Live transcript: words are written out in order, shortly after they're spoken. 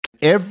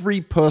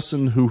every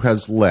person who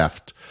has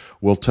left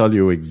will tell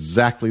you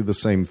exactly the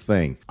same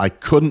thing. I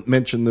couldn't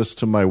mention this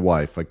to my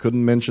wife. I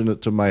couldn't mention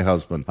it to my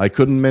husband. I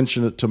couldn't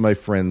mention it to my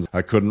friends.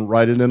 I couldn't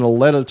write it in a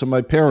letter to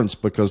my parents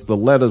because the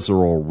letters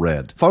are all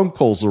read. Phone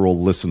calls are all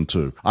listened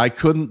to. I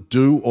couldn't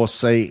do or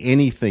say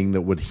anything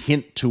that would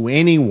hint to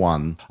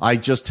anyone. I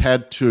just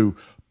had to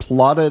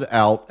plot it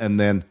out and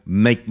then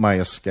make my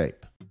escape.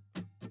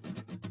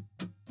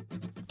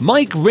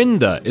 Mike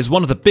Rinder is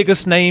one of the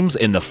biggest names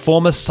in the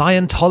former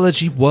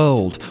Scientology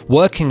world,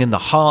 working in the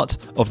heart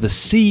of the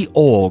Sea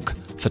Org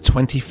for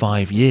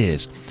 25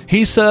 years.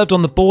 He served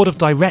on the board of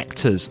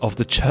directors of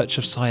the Church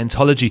of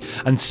Scientology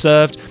and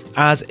served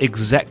as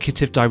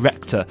executive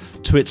director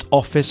to its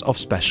Office of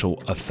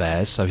Special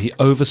Affairs, so he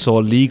oversaw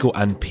legal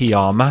and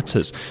PR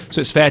matters.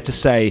 So it's fair to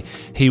say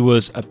he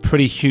was a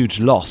pretty huge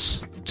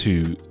loss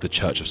to the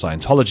Church of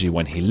Scientology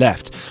when he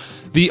left.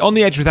 The On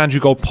the Edge with Andrew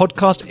Gold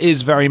podcast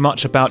is very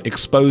much about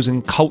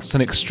exposing cults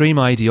and extreme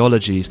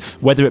ideologies,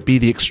 whether it be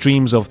the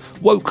extremes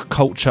of woke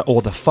culture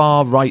or the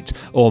far right,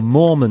 or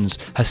Mormons,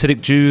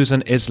 Hasidic Jews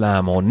and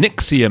Islam, or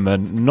NXIVM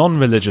and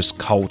non-religious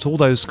cult, all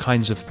those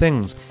kinds of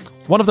things.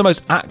 One of the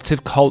most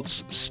active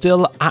cults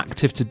still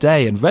active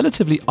today and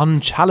relatively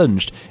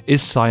unchallenged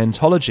is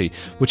Scientology,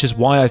 which is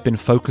why I've been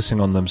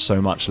focusing on them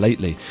so much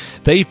lately.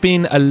 They've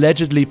been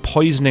allegedly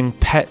poisoning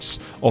pets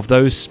of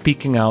those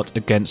speaking out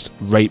against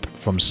rape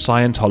from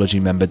Scientology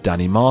member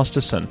Danny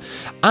Masterson,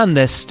 and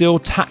they're still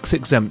tax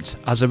exempt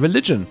as a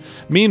religion.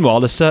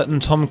 Meanwhile, a certain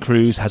Tom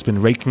Cruise has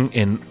been raking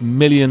in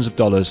millions of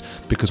dollars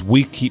because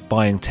we keep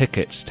buying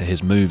tickets to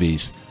his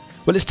movies.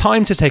 Well, it's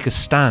time to take a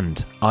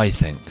stand, I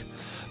think.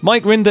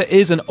 Mike Rinder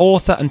is an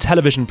author and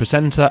television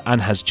presenter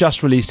and has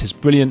just released his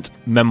brilliant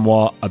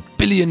memoir, A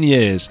Billion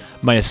Years,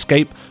 My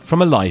Escape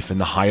from a Life in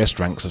the Highest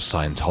Ranks of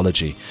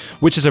Scientology,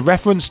 which is a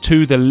reference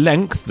to the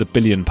length, the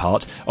billion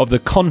part, of the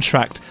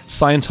contract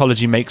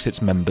Scientology makes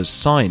its members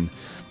sign.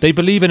 They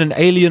believe in an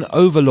alien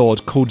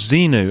overlord called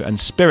Xenu and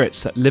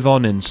spirits that live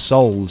on in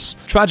souls.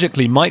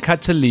 Tragically, Mike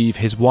had to leave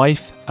his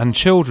wife and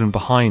children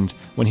behind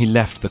when he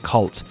left the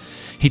cult.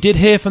 He did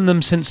hear from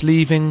them since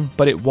leaving,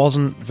 but it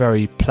wasn't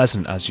very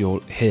pleasant, as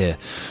you'll hear.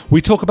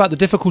 We talk about the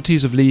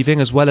difficulties of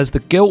leaving, as well as the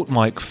guilt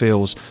Mike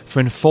feels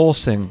for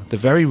enforcing the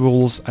very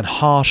rules and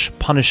harsh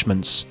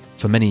punishments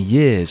for many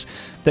years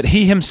that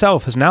he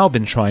himself has now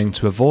been trying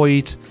to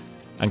avoid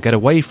and get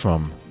away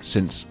from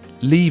since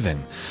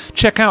leaving.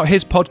 Check out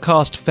his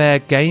podcast Fair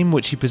Game,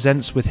 which he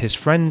presents with his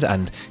friend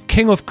and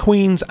King of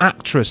Queens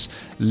actress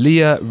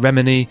Leah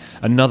Remini,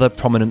 another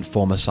prominent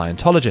former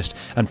Scientologist,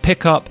 and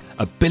pick up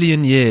A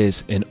Billion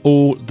Years in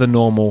all the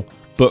normal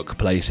book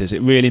places.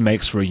 It really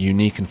makes for a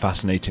unique and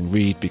fascinating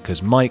read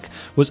because Mike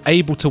was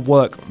able to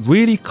work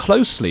really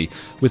closely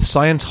with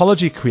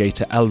Scientology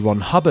creator L.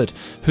 Ron Hubbard,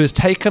 who has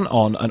taken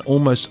on an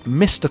almost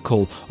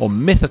mystical or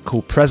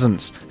mythical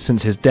presence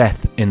since his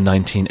death in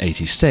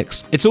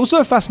 1986. It's also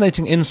a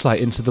fascinating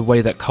insight into the way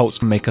that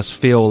cults make us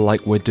feel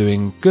like we're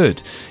doing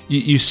good.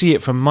 You see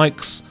it from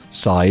Mike's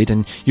side,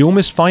 and you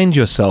almost find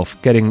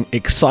yourself getting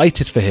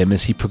excited for him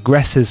as he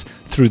progresses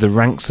through the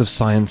ranks of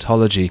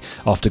Scientology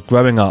after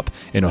growing up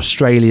in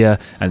Australia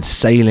and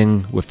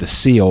sailing with the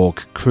Sea Org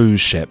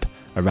cruise ship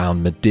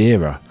around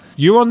Madeira.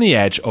 You're on the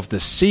edge of the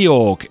Sea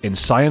Org in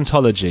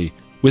Scientology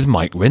with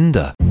Mike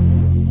Rinder.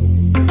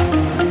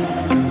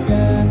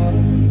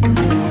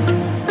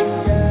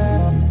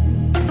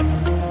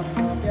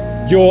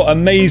 Your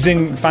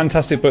amazing,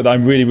 fantastic book that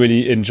I'm really,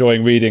 really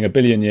enjoying reading, A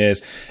Billion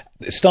Years.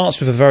 It starts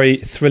with a very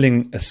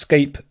thrilling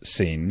escape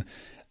scene.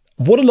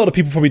 What a lot of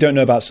people probably don't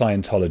know about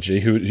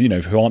Scientology,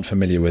 who aren't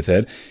familiar with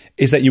it,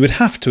 is that you would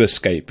have to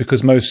escape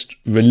because most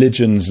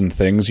religions and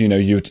things,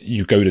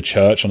 you go to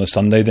church on a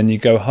Sunday, then you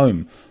go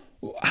home.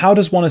 How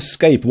does one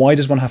escape? Why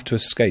does one have to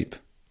escape?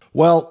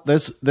 Well,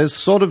 there's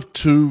sort of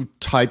two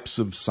types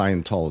of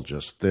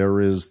Scientologists. There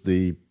is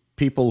the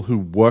people who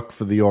work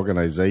for the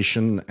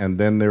organization, and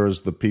then there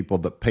is the people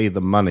that pay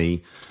the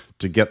money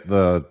to get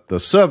the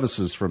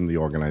services from the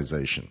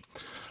organization.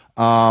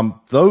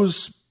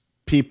 Those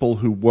people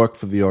who work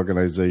for the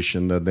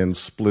organization are then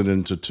split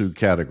into two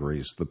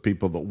categories: the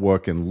people that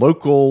work in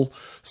local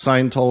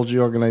Scientology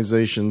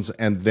organizations,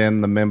 and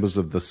then the members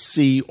of the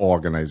Sea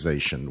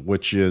organization,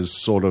 which is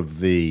sort of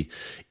the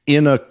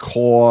inner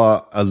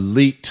core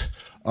elite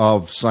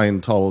of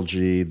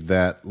Scientology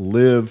that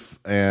live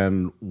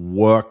and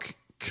work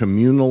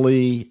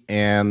communally.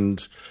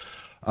 And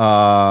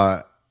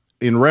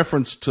in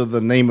reference to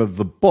the name of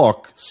the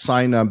book,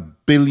 sign a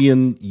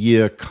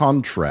billion-year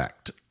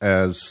contract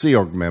as Sea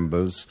Org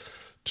members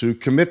to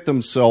commit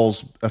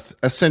themselves,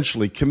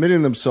 essentially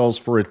committing themselves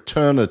for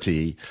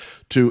eternity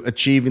to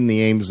achieving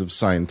the aims of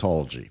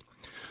Scientology.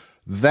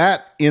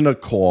 That inner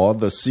core,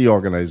 the Sea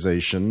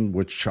organization,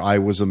 which I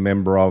was a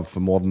member of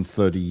for more than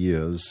 30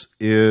 years,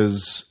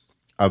 is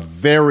a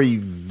very,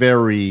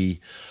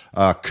 very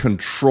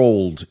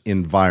controlled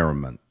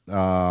environment.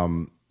 At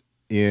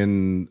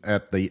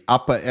the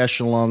upper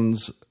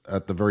echelons,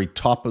 at the very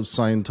top of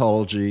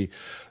Scientology,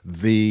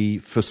 the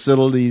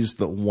facilities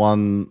that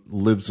one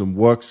lives and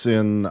works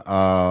in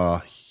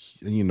are,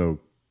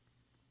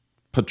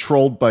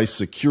 patrolled by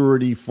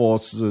security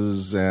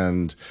forces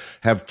and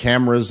have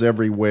cameras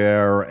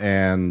everywhere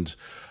and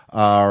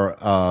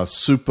are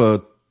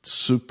super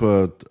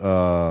secure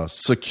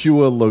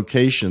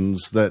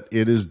locations that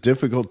it is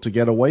difficult to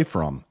get away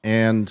from.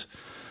 And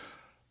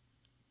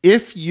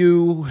if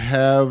you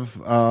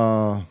have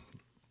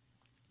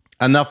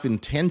enough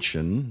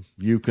intention,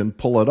 you can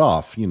pull it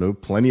off. You know,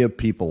 plenty of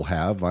people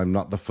have. I'm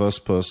not the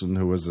first person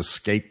who has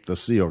escaped the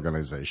Sea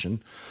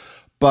Organization,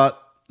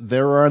 but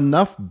there are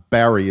enough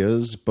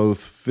barriers,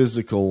 both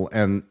physical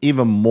and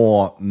even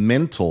more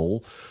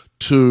mental,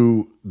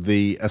 to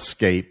the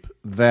escape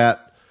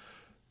that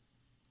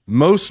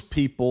most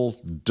people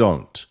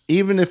don't.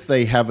 Even if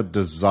they have a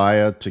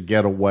desire to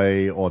get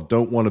away or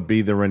don't want to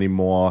be there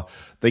anymore,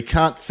 they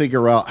can't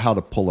figure out how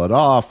to pull it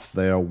off.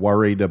 They're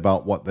worried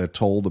about what they're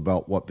told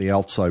about what the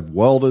outside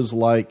world is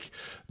like,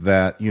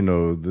 that, you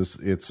know,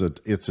 it's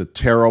a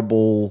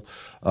terrible,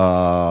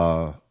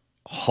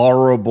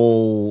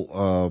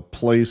 horrible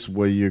place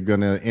where you're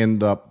going to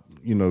end up,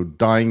 you know,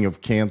 dying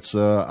of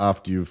cancer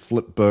after you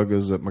flip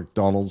burgers at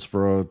McDonald's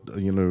for,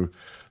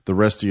 the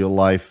rest of your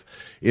life.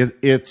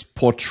 It's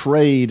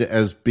portrayed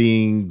as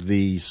being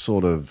the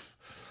sort of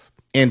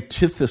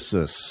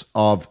antithesis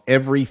of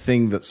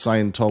everything that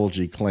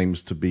Scientology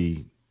claims to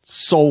be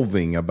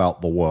solving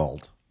about the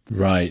world.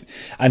 Right.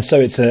 And so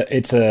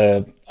it's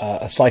a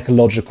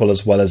psychological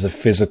as well as a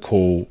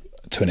physical,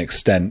 to an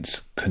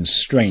extent,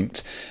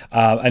 constraint.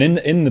 And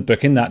in the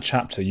book, in that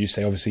chapter, you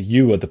say, obviously,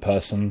 you were the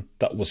person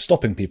that was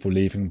stopping people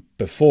leaving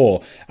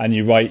before. And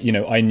you write, you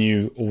know, I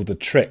knew all the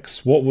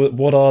tricks.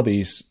 What are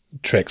these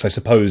tricks? I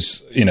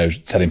suppose, you know,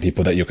 telling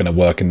people that you're going to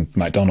work in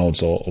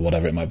McDonald's or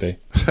whatever it might be.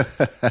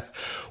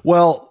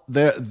 Well,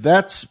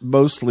 that's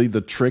mostly the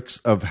tricks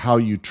of how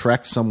you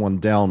track someone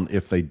down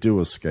if they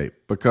do escape.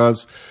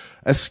 Because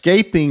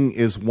escaping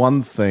is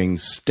one thing.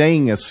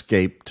 Staying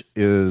escaped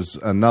is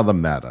another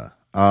matter.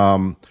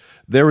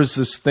 There is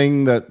this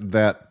thing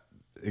that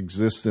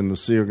exists in the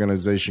Sea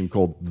Organization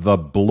called the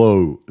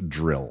blow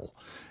drill.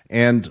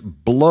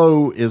 And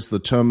blow is the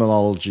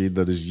terminology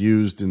that is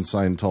used in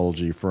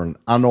Scientology for an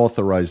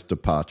unauthorized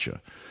departure.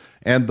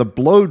 And the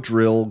blow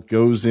drill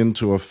goes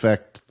into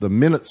effect the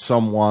minute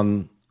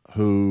someone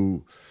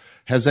who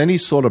has any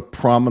sort of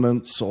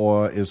prominence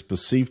or is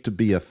perceived to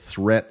be a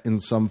threat in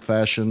some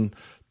fashion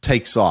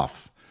takes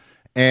off.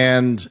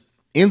 And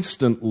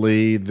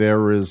instantly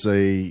there is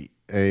a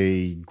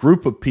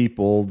group of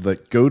people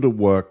that go to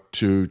work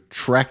to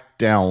track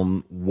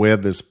down where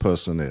this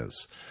person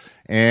is.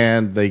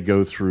 And they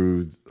go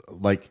through,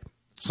 like,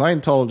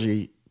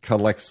 Scientology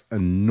collects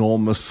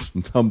enormous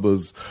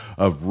numbers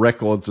of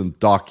records and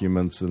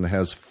documents and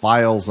has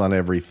files on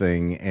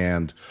everything.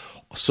 And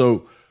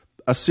so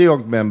a Sea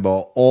Org member,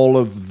 all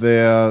of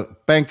their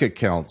bank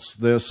accounts,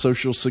 their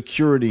social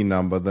security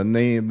number, the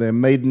name, their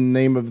maiden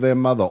name of their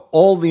mother,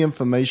 all the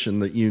information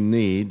that you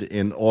need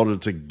in order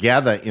to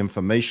gather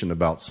information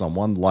about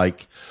someone,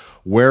 like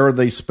where are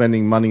they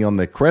spending money on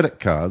their credit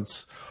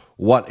cards,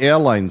 what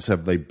airlines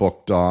have they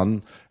booked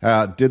on,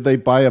 did they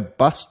buy a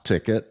bus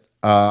ticket,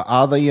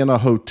 are they in a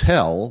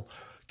hotel,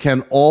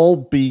 can all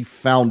be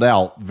found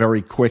out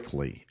very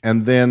quickly.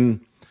 And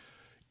then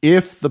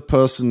if the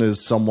person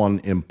is someone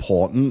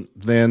important,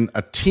 then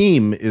a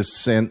team is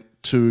sent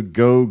to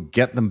go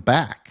get them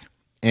back.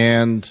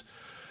 And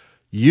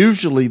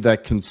usually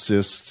that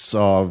consists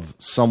of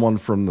someone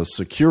from the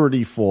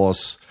security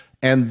force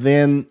and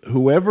then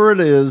whoever it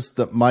is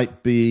that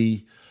might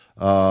be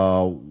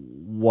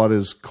what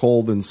is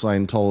called in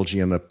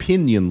Scientology an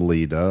opinion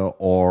leader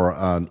or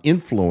an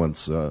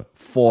influencer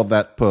for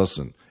that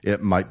person.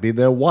 It might be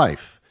their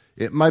wife.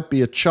 It might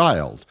be a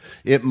child.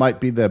 It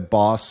might be their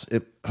boss.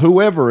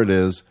 Whoever it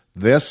is,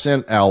 they're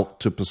sent out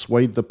to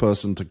persuade the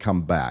person to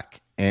come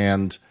back.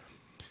 And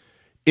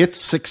it's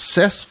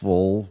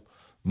successful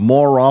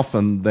more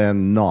often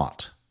than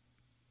not,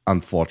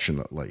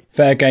 unfortunately.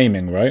 Fair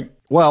gaming, right?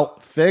 Well,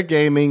 fair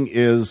gaming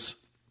is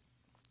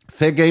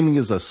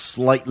a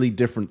slightly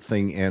different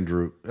thing,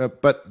 Andrew.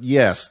 But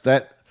yes,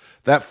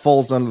 that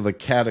falls under the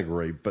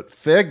category. But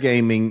fair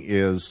gaming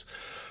is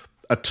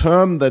a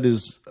term that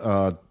is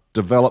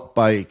developed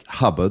by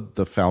Hubbard,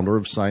 the founder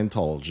of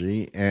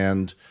Scientology,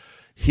 and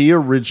he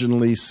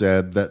originally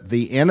said that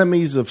the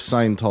enemies of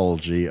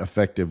Scientology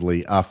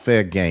effectively are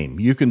fair game.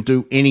 You can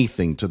do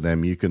anything to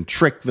them. You can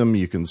trick them,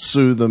 you can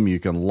sue them, you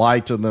can lie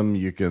to them,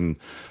 you can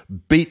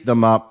beat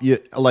them up.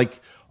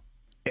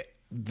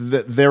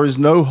 There is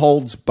no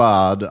holds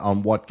barred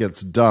on what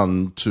gets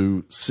done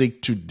to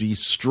seek to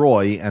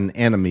destroy an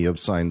enemy of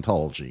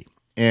Scientology.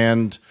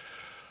 And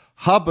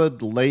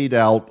Hubbard laid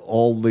out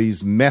all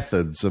these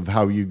methods of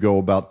how you go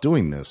about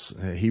doing this.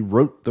 He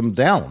wrote them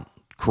down.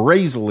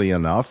 Crazily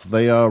enough,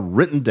 they are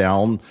written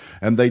down,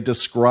 and they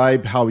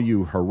describe how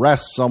you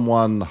harass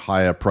someone,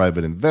 hire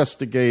private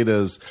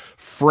investigators,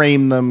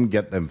 frame them,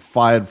 get them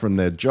fired from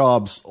their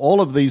jobs,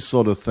 all of these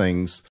sort of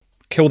things.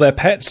 Kill their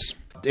pets?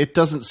 It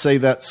doesn't say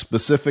that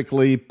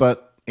specifically,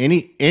 but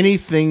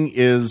anything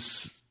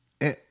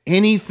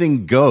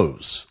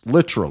goes,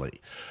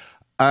 literally.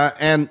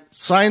 And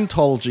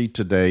Scientology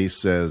today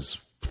says,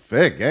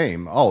 fair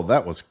game? Oh,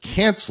 that was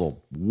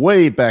canceled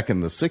way back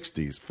in the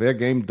 60s. Fair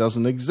game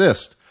doesn't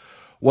exist.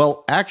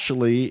 Well,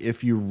 actually,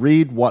 if you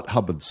read what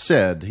Hubbard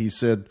said, he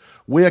said,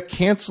 we're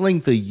canceling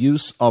the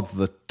use of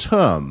the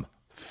term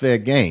fair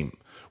game.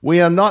 We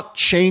are not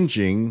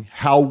changing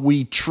how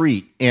we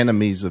treat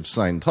enemies of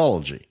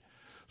Scientology.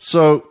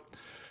 So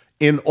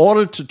in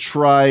order to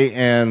try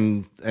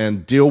and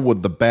deal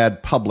with the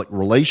bad public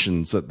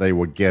relations that they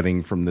were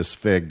getting from this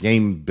fair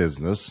game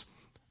business,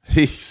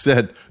 he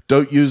said,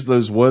 don't use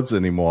those words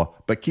anymore,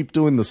 but keep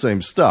doing the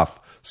same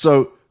stuff.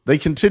 So they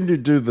continue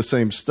to do the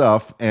same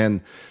stuff,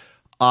 and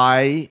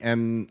I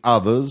and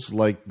others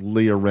like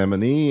Leah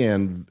Remini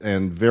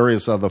and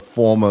various other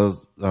former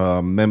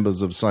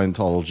members of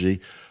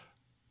Scientology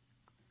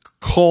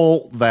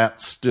call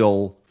that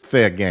still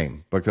fair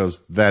game,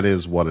 because that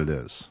is what it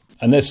is.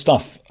 And there's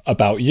stuff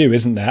about you,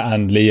 isn't there?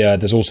 And Leah,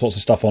 there's all sorts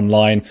of stuff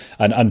online,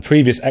 and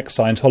previous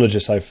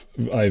ex-Scientologists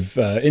I've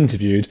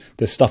interviewed,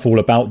 there's stuff all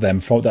about them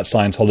that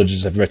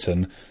Scientologists have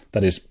written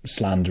that is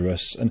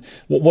slanderous. And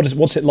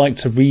what's it like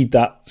to read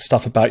that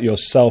stuff about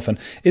yourself? And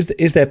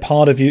is there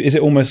part of you? Is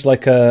it almost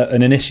like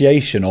an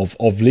initiation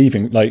of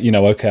leaving? Like,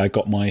 okay, I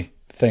got my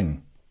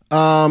thing.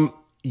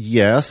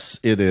 Yes,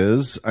 it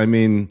is. I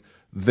mean,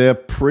 they're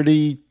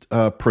pretty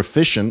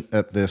proficient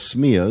at their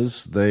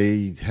smears.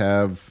 They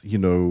have,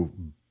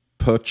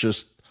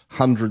 purchased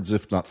hundreds,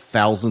 if not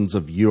thousands,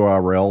 of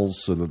URLs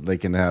so that they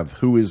can have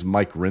who is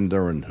Mike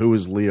Rinder and who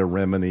is Leah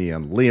Remini,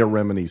 and Leah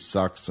Remini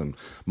sucks and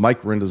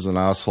Mike Rinder's an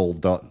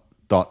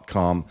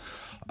asshole.com.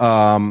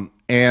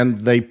 And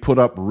they put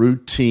up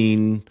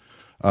routine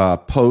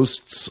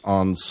posts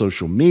on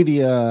social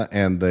media,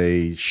 and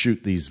they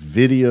shoot these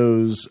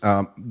videos.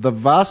 The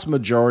vast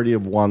majority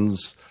of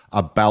ones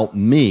about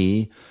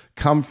me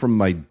come from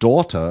my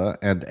daughter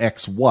and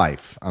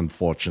ex-wife,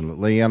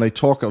 unfortunately, and I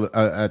talk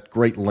at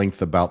great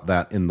length about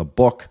that in the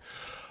book.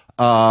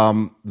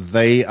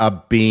 They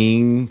are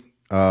being,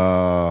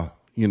 observant,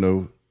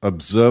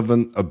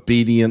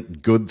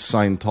 obedient, good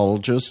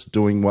Scientologists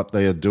doing what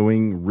they are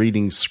doing,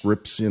 reading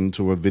scripts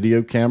into a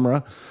video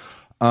camera.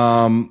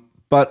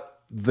 But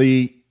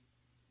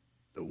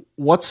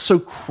what's so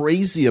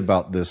crazy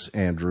about this,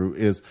 Andrew,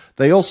 is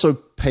they also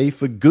pay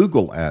for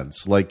Google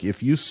ads. Like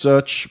if you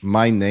search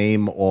my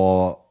name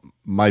or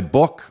my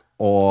book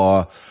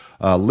or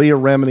Leah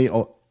Remini,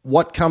 or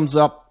what comes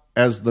up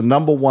as the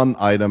number one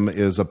item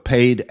is a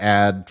paid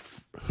ad.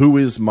 Who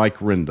is Mike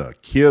Rinder?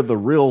 Hear the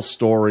real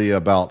story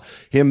about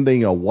him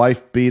being a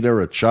wife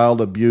beater, a child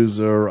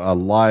abuser, a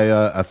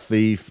liar, a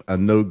thief, a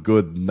no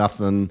good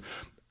nothing.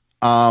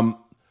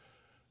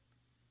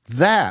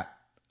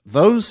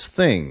 Those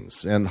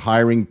things, and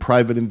hiring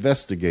private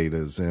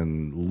investigators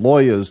and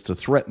lawyers to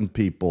threaten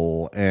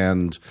people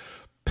and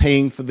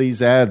paying for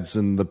these ads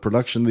and the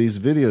production of these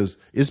videos,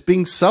 is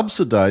being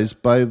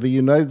subsidized by the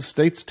United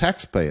States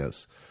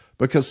taxpayers,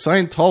 because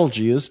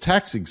Scientology is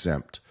tax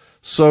exempt.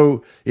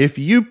 So if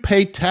you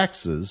pay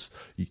taxes,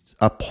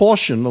 a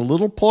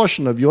little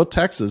portion of your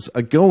taxes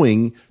are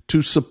going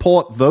to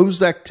support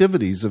those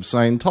activities of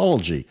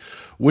Scientology,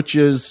 which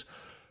is,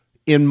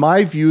 in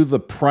my view, the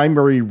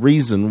primary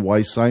reason why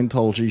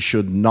Scientology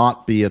should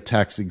not be a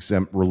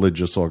tax-exempt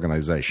religious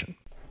organization.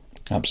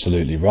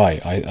 Absolutely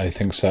right. I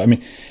think so. I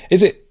mean,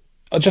 is it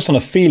just on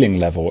a feeling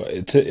level?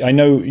 I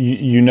know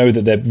you know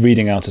that they're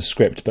reading out a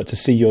script, but to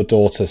see your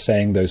daughter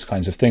saying those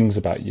kinds of things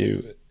about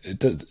you,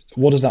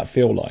 what does that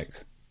feel like?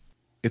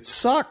 It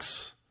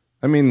sucks.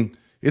 I mean,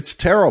 it's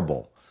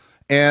terrible.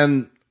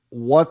 And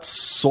what's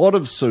sort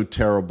of so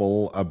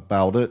terrible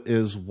about it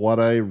is what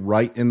I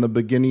write in the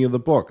beginning of the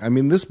book. I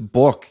mean,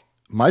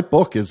 my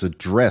book is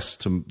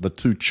addressed to the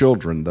two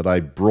children that I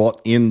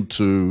brought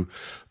into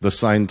the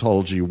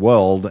Scientology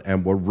world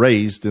and were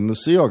raised in the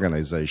Sea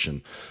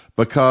Organization,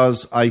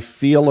 because I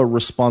feel a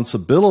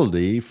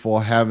responsibility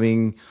for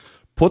having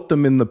put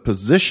them in the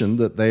position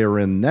that they are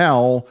in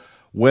now,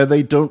 where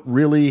they don't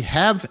really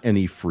have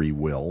any free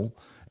will,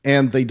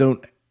 and they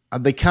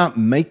can't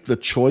make the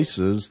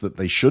choices that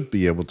they should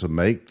be able to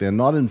make. They're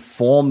not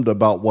informed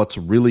about what's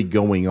really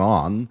going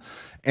on.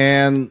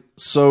 And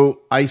so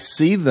I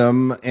see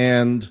them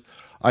and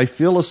I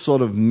feel a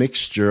sort of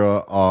mixture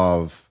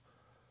of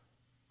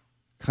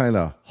kind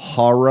of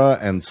horror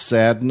and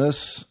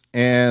sadness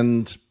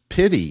and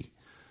pity,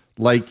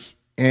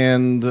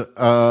 and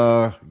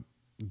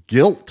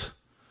guilt.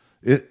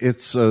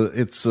 It's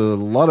a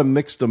lot of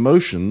mixed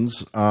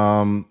emotions.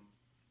 But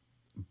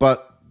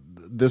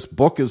this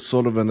book is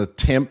sort of an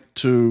attempt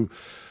to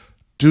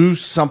do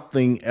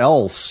something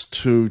else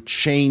to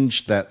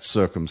change that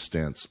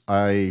circumstance.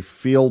 I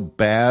feel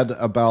bad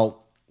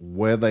about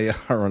where they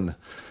are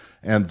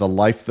and the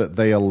life that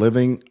they are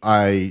living.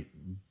 I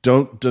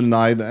don't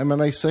deny them.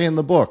 And I say in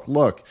the book,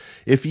 look,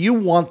 if you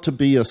want to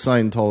be a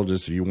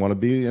Scientologist, if you want to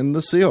be in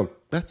the SEAL,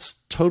 that's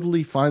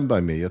totally fine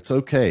by me. It's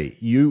okay.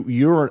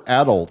 You're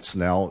adults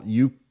now.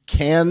 You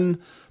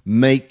can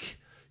make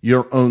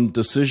your own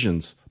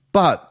decisions,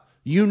 but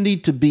you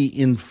need to be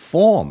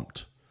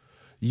informed.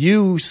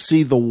 you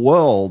see the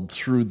world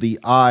through the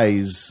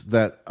eyes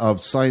of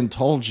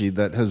Scientology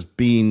that has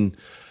been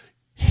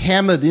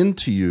hammered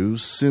into you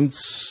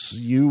since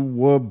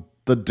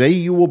the day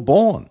you were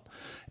born.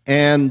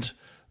 And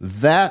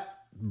that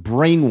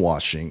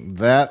brainwashing,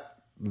 that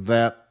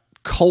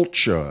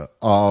culture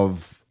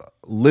of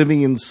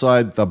living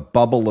inside the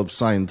bubble of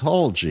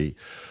Scientology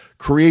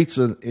creates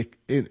an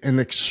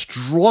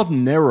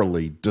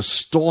extraordinarily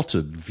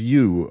distorted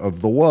view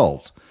of the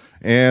world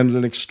and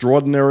an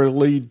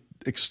extraordinarily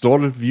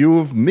distorted view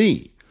of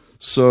me.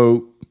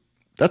 So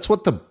that's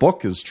what the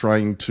book is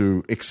trying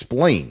to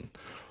explain.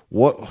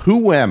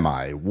 Who am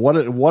I? What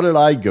did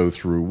I go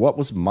through? What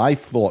was my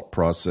thought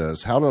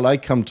process? How did I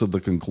come to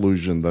the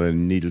conclusion that I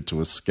needed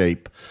to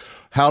escape?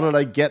 How did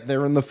I get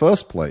there in the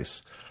first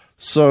place?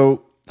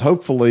 So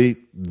hopefully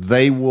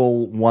they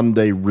will one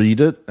day read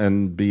it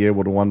and be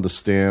able to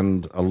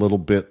understand a little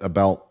bit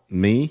about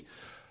me.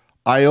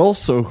 I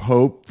also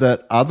hope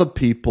that other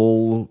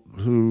people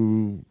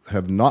who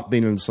have not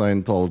been in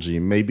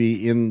Scientology,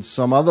 maybe in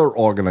some other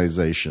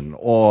organization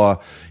or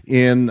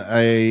in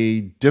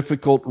a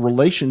difficult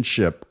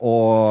relationship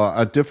or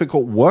a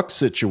difficult work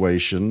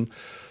situation,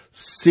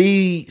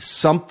 see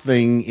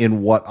something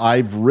in what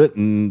I've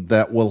written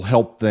that will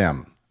help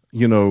them.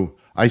 You know,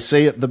 I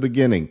say at the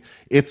beginning,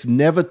 it's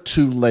never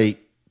too late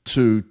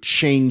to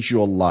change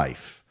your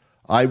life.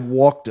 I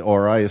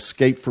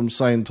escaped from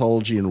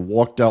Scientology and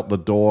walked out the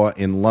door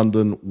in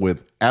London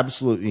with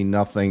absolutely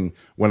nothing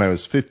when I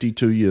was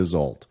 52 years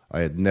old. I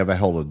had never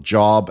held a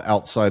job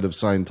outside of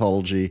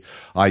Scientology.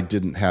 I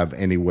didn't have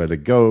anywhere to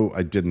go.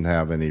 I didn't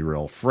have any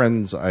real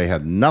friends. I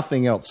had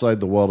nothing outside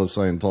the world of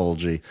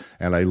Scientology,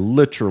 and I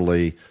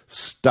literally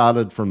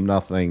started from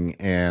nothing,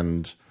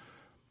 and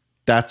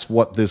that's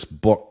what this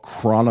book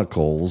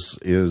chronicles,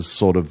 is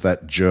sort of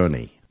that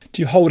journey.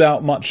 Do you hold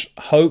out much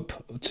hope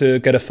to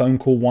get a phone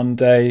call one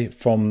day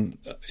from,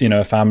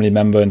 a family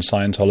member in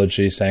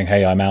Scientology saying,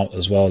 hey, I'm out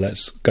as well,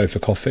 let's go for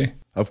coffee?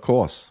 Of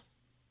course.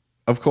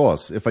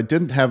 If I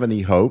didn't have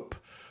any hope,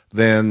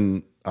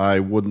 then I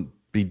wouldn't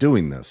be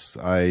doing this.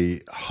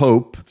 I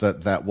hope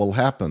that will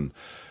happen.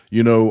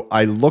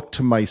 I look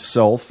to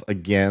myself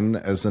again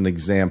as an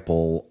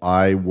example.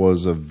 I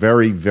was a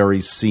very,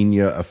 very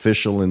senior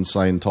official in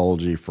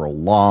Scientology for a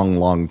long,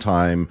 long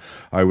time.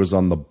 I was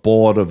on the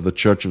board of the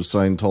Church of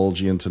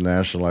Scientology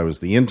International. I was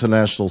the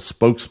international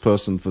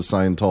spokesperson for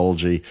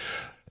Scientology.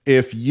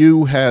 If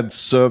you had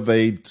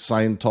surveyed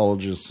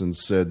Scientologists and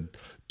said,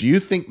 do you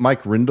think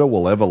Mike Rinder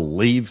will ever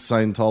leave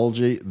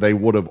Scientology? They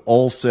would have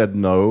all said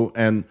no,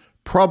 and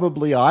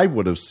probably I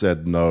would have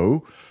said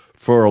no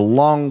for a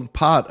long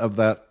part of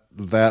that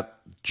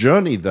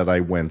journey that I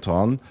went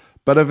on,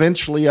 but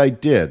eventually I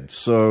did.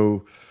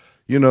 So,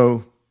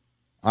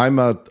 I'm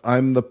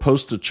the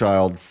poster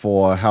child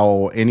for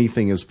how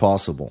anything is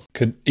possible.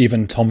 Could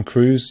even Tom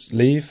Cruise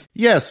leave?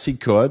 Yes, he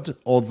could,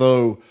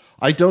 although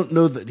I don't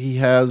know that he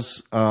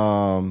has.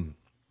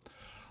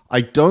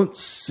 I don't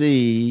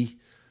see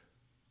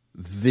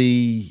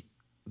the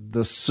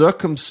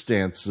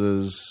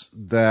circumstances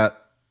that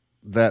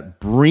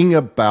bring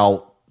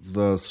about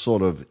the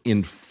sort of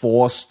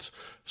enforced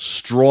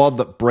straw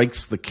that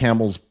breaks the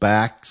camel's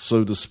back,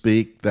 so to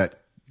speak, that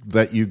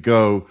you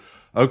go,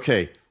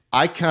 okay,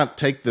 I can't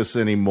take this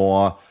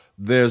anymore.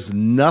 There's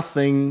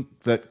nothing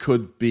that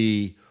could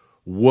be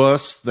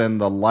worse than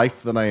the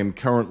life that I am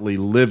currently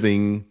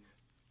living,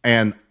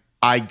 and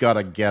I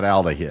gotta get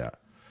out of here.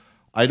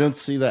 I don't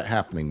see that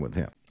happening with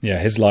him. Yeah,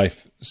 his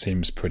life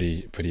seems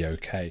pretty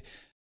okay.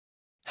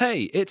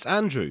 Hey, it's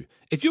Andrew.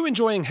 If you're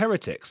enjoying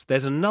Heretics,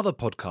 there's another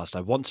podcast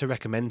I want to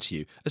recommend to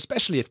you,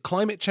 especially if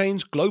climate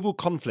change, global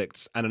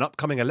conflicts, and an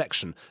upcoming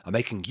election are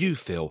making you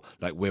feel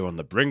like we're on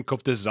the brink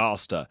of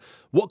disaster.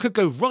 What Could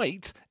Go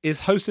Right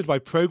is hosted by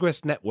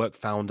Progress Network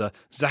founder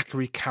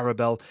Zachary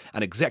Karabell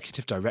and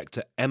executive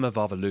director Emma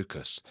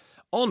Varvaloucas.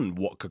 On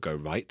What Could Go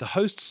Right, the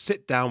hosts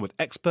sit down with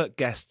expert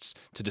guests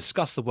to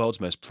discuss the world's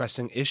most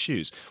pressing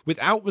issues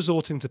without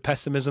resorting to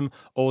pessimism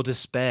or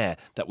despair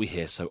that we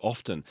hear so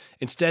often.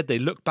 Instead, they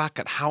look back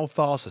at how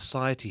far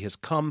society has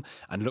come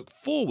and look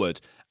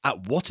forward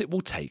at what it will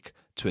take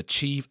to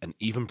achieve an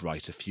even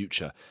brighter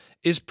future.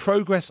 Is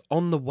progress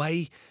on the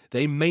way?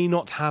 They may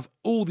not have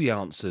all the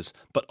answers,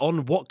 but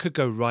on What Could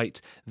Go Right,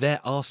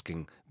 they're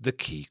asking the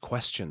key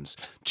questions.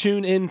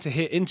 Tune in to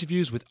hear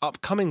interviews with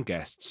upcoming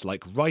guests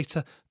like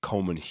writer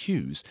Coleman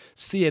Hughes,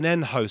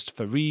 CNN host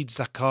Fareed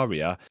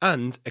Zakaria,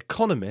 and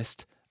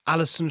economist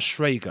Alison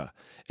Schrager.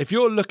 If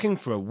you're looking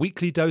for a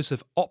weekly dose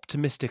of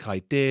optimistic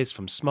ideas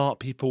from smart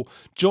people,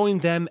 join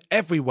them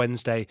every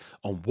Wednesday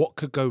on What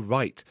Could Go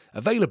Right,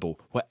 available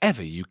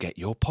wherever you get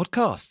your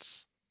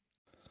podcasts.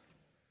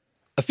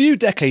 A few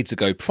decades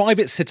ago,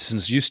 private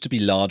citizens used to be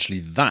largely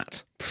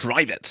that,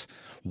 private.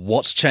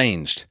 What's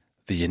changed?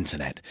 The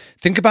internet.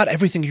 Think about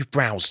everything you've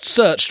browsed,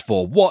 searched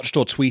for, watched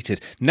or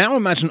tweeted. Now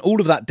imagine all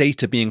of that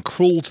data being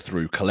crawled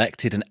through,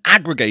 collected and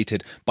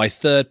aggregated by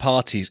third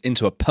parties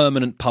into a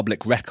permanent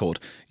public record.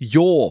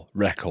 Your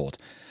record.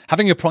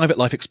 Having your private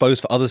life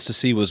exposed for others to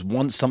see was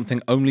once something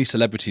only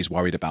celebrities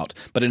worried about,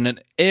 but in an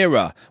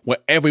era where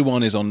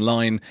everyone is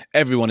online,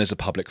 everyone is a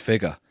public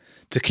figure.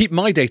 To keep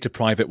my data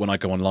private when I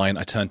go online,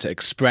 I turn to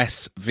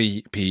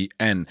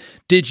ExpressVPN.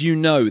 Did you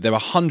know there are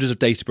hundreds of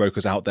data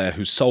brokers out there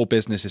whose sole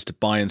business is to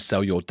buy and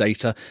sell your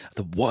data?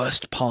 The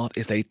worst part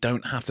is they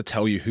don't have to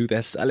tell you who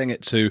they're selling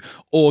it to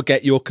or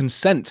get your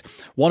consent.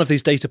 One of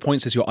these data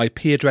points is your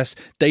IP address.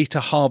 Data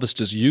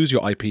harvesters use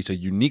your IP to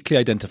uniquely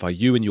identify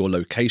you and your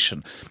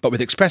location. But with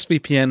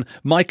ExpressVPN,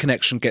 my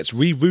connection gets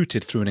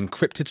rerouted through an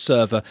encrypted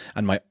server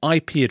and my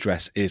IP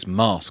address is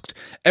masked.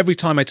 Every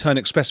time I turn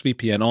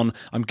ExpressVPN on,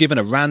 I'm given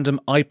a random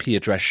IP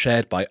address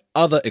shared by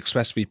other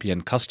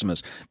ExpressVPN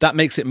customers. That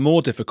makes it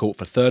more difficult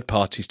for third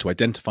parties to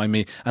identify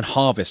me and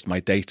harvest my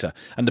data.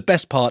 And the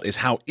best part is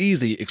how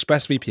easy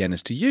ExpressVPN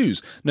is to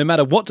use. No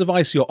matter what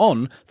device you're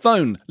on,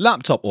 phone,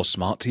 laptop or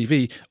smart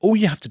TV, all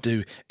you have to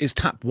do is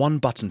tap one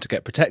button to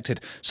get protected.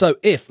 So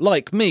if,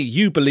 like me,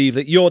 you believe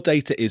that your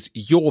data is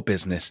your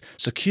business,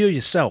 secure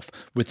yourself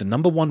with the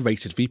 #1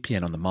 rated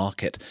VPN on the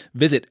market.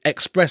 Visit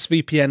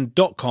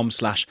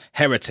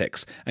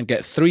expressvpn.com/heretics and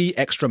get 3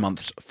 extra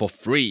months for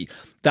free.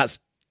 That's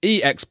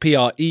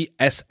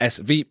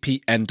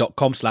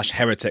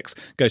expressvpn.com/heretics.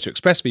 Go to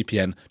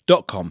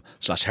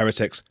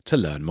expressvpn.com/heretics to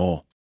learn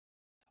more.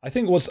 I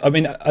think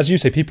as you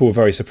say, people were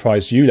very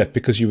surprised you left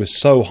because you were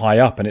so high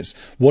up, and it's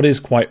what is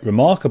quite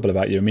remarkable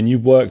about you. I mean, you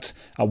worked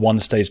at one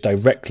stage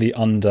directly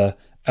under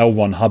L.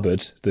 Ron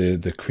Hubbard,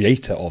 the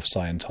creator of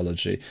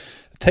Scientology.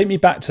 Take me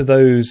back to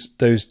those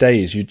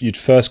days. You'd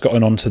first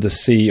gotten onto the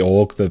Sea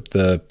Org,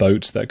 the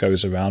boat that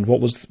goes around.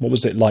 What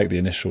was it like the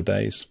initial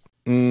days?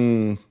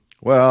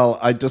 Well,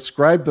 I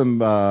described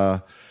them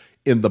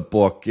in the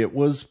book. It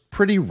was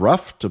pretty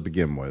rough to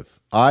begin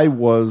with. I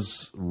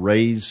was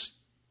raised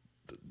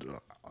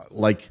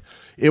like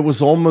it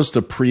was almost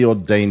a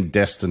preordained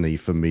destiny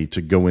for me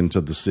to go into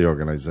the Sea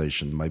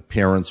Organization. My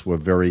parents were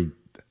very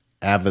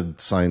avid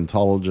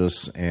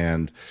Scientologists,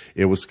 and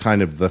it was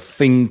kind of the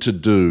thing to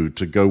do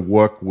to go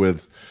work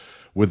with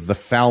the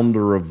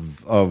founder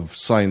of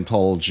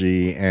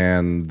Scientology,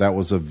 and that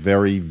was a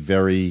very,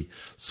 very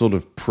sort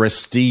of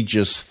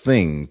prestigious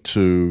thing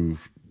to,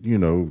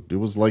 it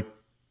was like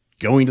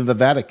going to the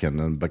Vatican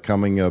and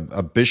becoming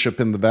a bishop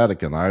in the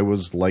Vatican. I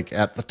was like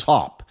at the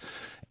top.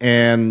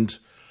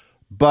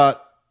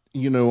 But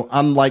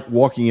unlike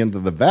walking into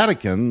the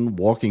Vatican,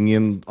 walking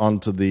in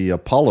onto the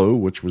Apollo,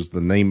 which was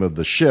the name of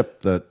the ship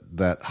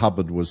that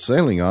Hubbard was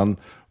sailing on,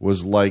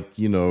 was like,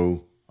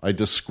 I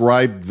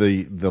described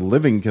the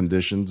living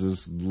conditions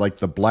as like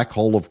the black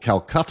hole of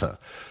Calcutta.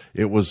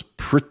 It was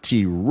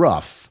pretty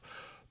rough.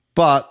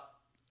 But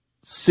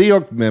Sea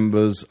Org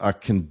members are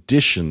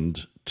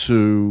conditioned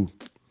to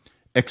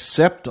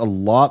accept a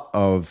lot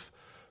of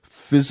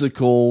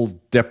physical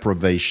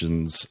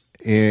deprivations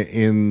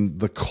in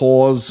the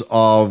cause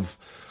of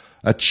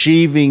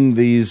achieving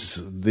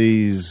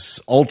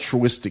these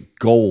altruistic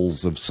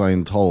goals of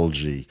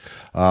Scientology,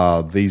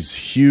 these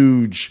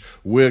huge,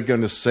 we're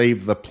going to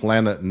save the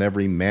planet and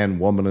every man,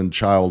 woman, and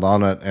child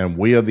on it, and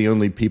we are the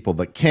only people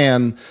that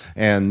can,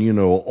 and,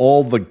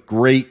 all the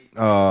great,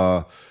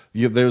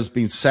 there's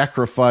been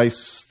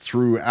sacrifice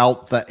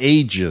throughout the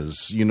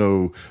ages.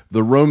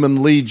 The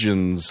Roman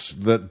legions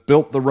that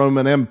built the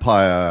Roman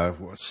Empire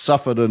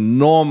suffered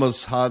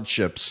enormous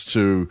hardships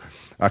to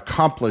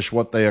accomplish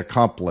what they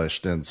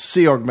accomplished, and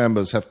Sea Org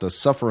members have to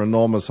suffer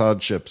enormous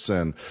hardships.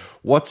 And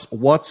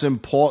what's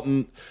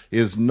important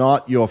is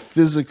not your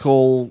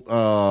physical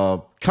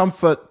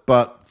comfort,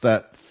 but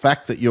that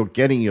fact that you're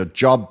getting your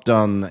job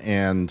done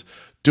and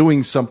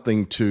doing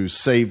something to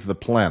save the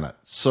planet.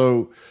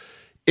 So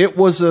it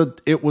was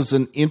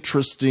an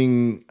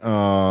interesting,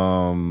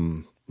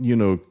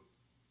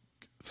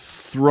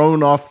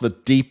 thrown off the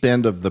deep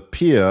end of the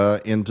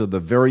pier into the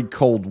very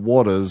cold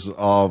waters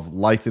of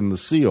life in the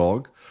Sea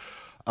Org.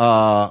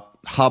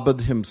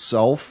 Hubbard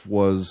himself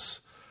was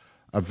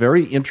a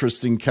very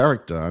interesting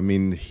character. I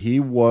mean, he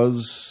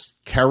was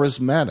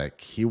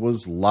charismatic. He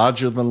was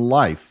larger than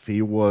life.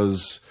 He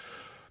was,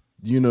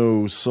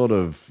 sort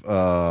of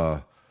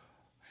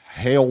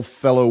hail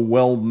fellow,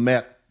 well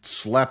met,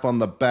 slap on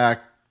the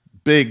back,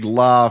 big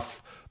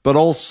laugh, but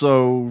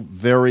also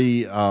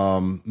very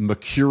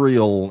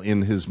mercurial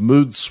in his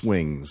mood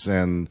swings.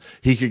 And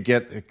he could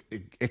get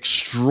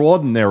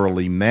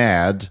extraordinarily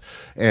mad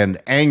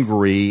and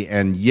angry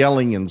and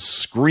yelling and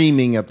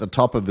screaming at the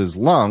top of his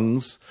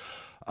lungs.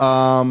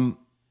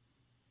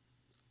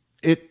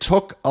 It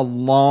took a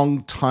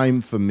long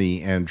time for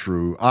me,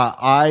 Andrew.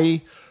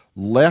 I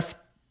left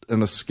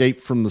and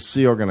escaped from the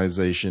Sea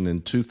Organization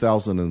in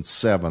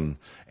 2007,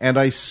 and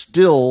I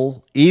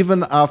still,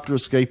 even after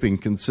escaping,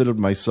 considered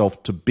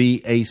myself to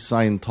be a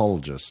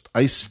Scientologist.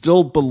 I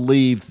still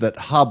believe that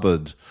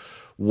Hubbard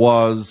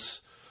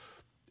was,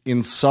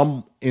 in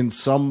some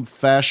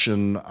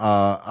fashion,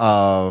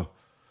 a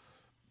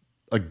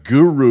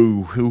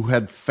guru who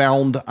had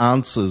found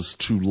answers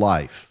to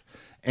life,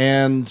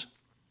 and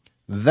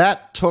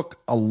that took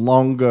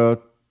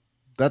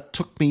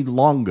me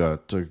longer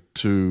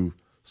to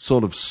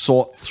sort of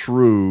sort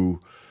through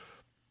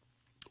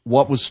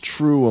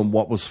true and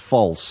what was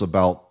false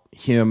about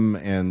him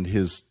and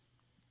his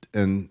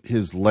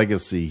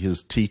legacy,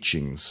 his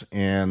teachings.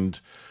 And,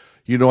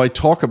 I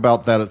talk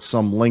about that at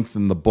some length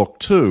in the book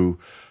too,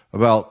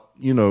 about,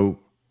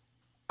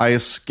 I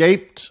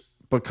escaped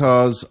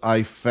because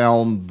I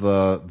found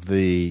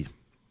the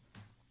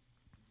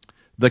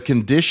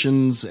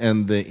conditions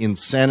and the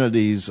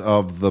insanities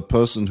of the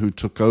person who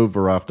took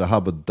over after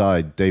Hubbard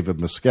died, David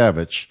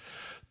Miscavige,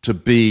 to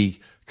be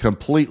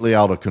completely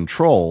out of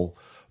control.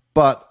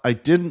 But I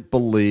didn't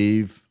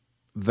believe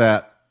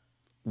that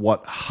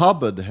what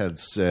Hubbard had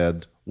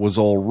said was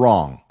all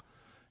wrong,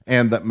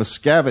 and that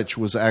Miscavige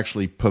was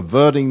actually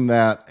perverting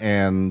that,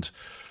 and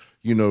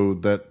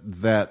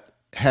that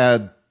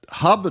had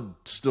Hubbard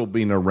still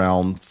been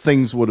around,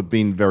 things would have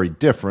been very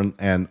different,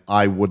 and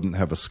I wouldn't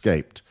have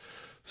escaped.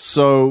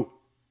 So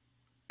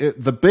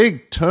the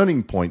big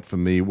turning point for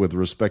me with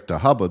respect to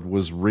Hubbard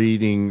was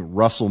reading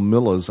Russell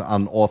Miller's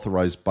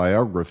unauthorized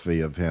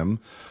biography of him,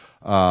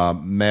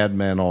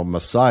 Madman or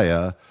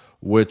Messiah,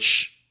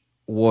 which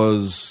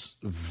was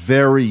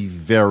very,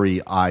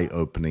 very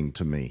eye-opening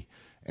to me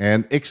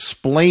and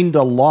explained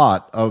a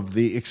lot of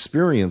the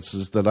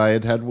experiences that I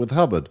had had with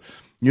Hubbard.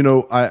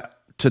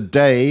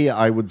 Today,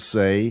 I would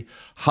say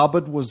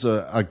Hubbard was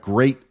a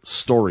great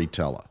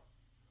storyteller,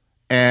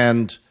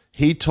 and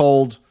he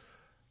told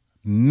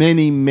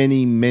many,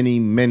 many, many,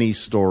 many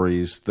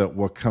stories that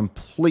were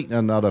complete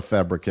and utter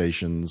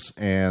fabrications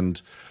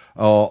and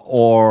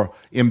or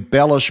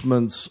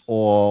embellishments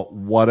or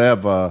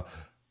whatever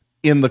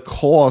in the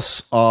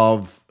course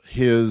of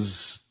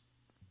his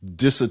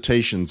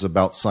dissertations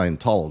about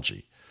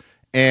Scientology,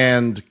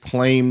 and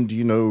claimed,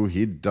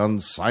 he'd done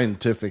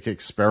scientific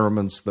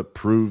experiments that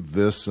proved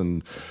this,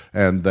 and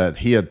that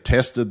he had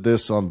tested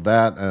this on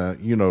that,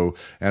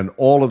 and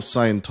all of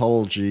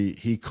Scientology,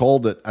 he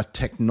called it a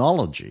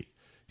technology.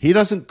 He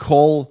doesn't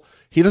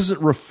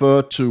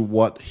refer to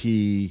what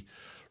he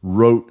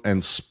wrote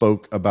and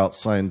spoke about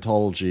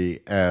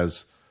Scientology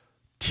as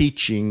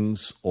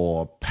teachings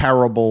or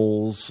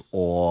parables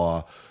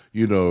or,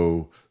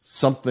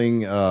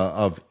 something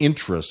of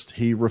interest.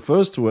 He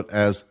refers to it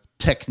as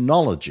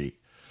technology.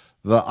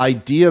 The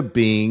idea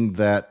being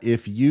that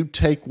if you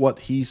take what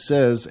he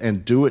says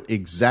and do it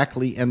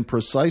exactly and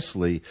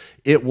precisely,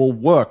 it will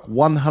work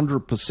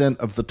 100%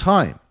 of the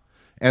time.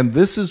 And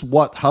this is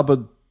what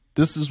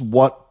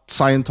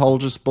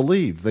Scientologists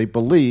believe. They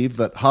believe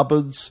that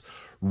Hubbard's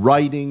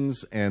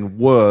writings and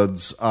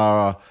words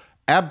are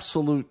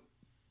absolute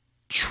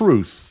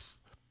truth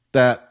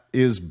that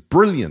is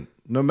brilliant,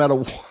 no matter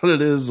what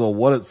it is or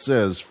what it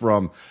says,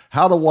 from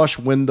how to wash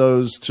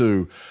windows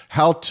to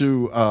how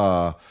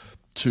to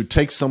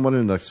take someone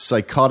in a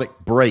psychotic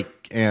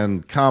break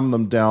and calm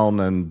them down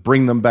and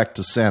bring them back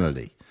to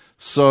sanity.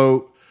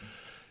 So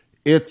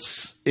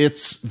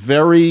it's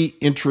very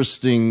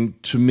interesting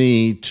to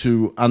me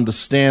to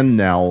understand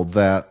now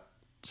that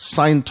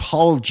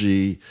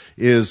Scientology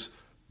is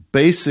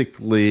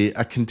basically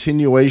a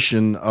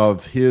continuation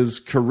of his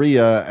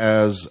career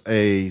as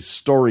a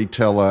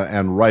storyteller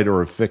and writer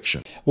of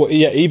fiction. Well,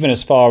 yeah, even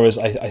as far as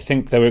I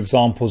think there were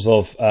examples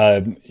of,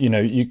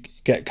 you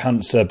get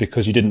cancer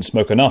because you didn't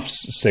smoke enough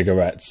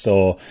cigarettes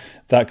or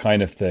that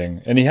kind of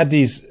thing. And he had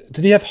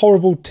did he have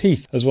horrible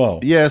teeth as well?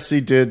 Yes,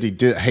 he did. He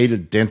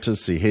hated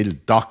dentists. He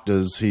hated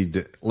doctors. He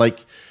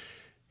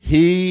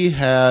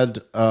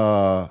had,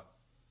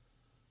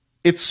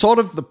 it's sort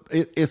of the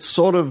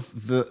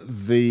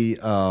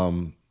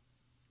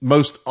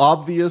most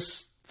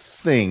obvious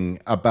thing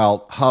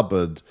about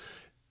Hubbard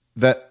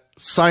that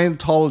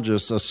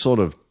Scientologists are sort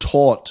of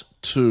taught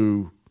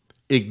to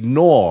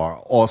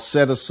ignore or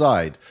set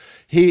aside.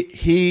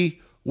 He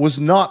was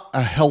not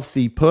a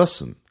healthy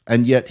person,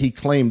 and yet he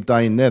claimed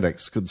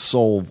Dianetics could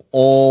solve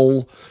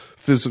all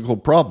physical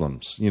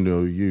problems.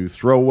 You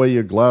throw away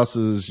your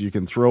glasses, you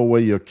can throw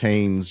away your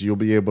canes, you'll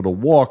be able to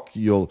walk,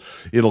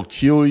 it'll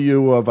cure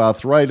you of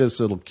arthritis,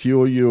 it'll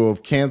cure you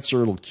of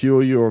cancer, it'll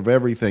cure you of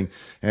everything.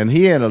 And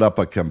he ended up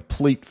a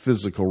complete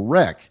physical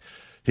wreck.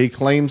 He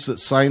claims that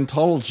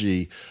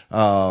Scientology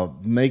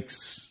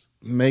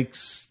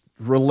makes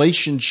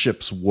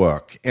relationships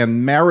work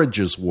and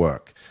marriages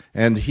work.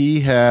 And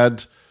he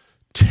had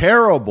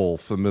terrible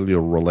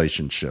familial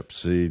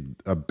relationships. He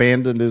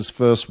abandoned his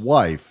first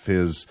wife.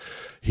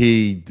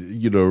 He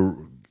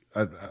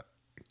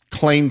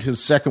claimed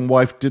his second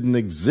wife didn't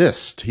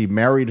exist. He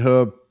married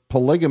her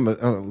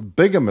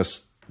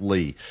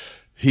bigamously.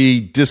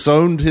 He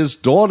disowned his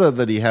daughter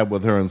that he had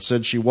with her and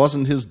said she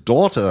wasn't his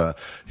daughter.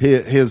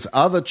 His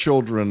other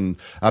children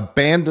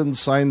abandoned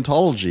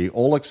Scientology,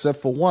 all except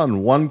for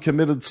one. One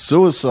committed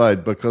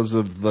suicide because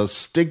of the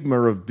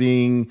stigma of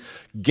being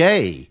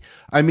gay.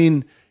 I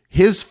mean,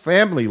 his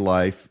family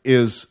life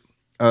is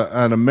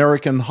an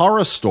American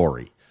horror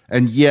story.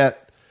 And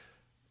yet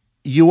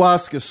you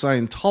ask a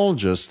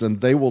Scientologist and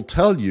they will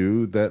tell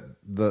you that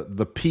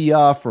the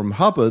PR from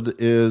Hubbard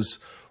is,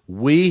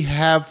 we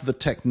have the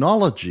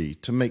technology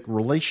to make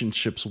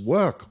relationships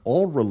work,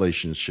 all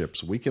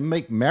relationships. We can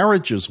make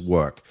marriages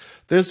work.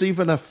 There's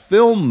even a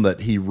film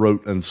that he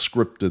wrote and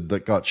scripted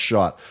that got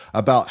shot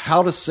about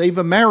how to save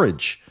a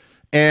marriage.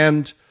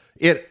 And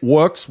it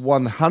works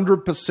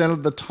 100%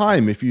 of the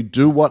time if you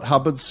do what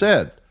Hubbard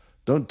said.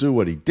 Don't do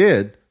what he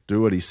did,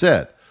 do what he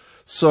said.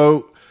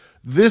 So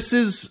this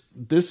is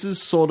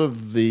sort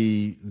of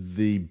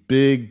the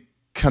big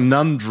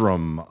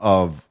conundrum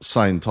of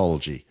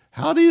Scientology.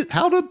 How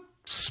do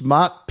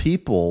smart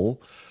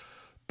people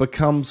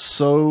become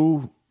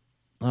so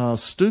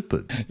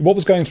stupid? What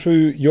was going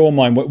through your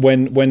mind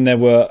when there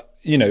were,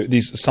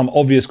 some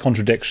obvious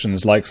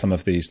contradictions like some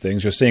of these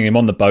things? You're seeing him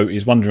on the boat,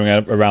 he's wandering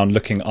around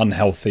looking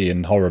unhealthy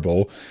and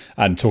horrible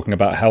and talking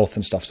about health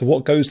and stuff. So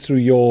what goes through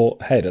your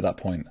head at that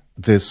point?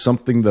 There's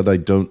something that I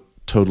don't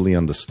totally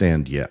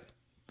understand yet.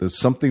 There's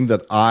something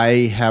that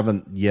I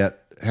haven't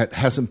yet,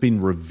 hasn't been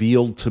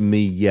revealed to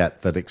me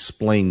yet that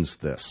explains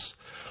this.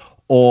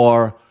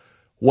 Or,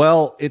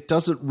 well, it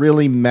doesn't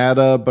really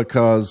matter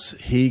because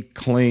he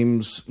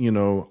claims,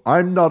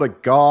 I'm not a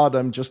god,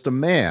 I'm just a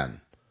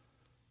man.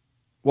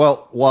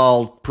 Well,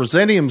 while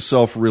presenting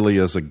himself really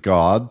as a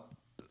god,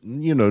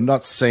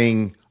 not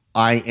saying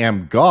I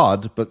am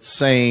God, but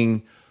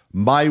saying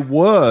my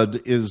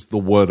word is the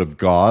word of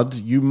God,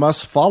 you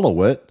must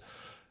follow it.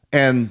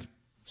 And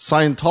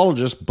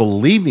Scientologists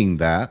believing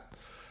that,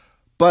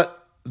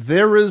 but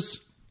there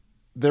is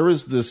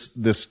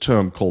this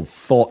term called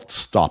thought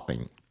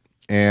stopping,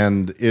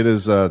 and it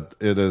is a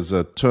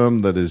term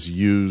that is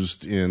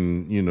used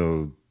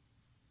in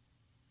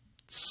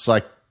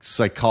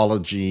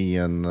psychology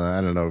and I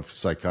don't know if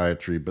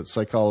psychiatry, but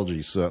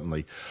psychology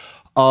certainly,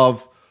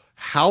 of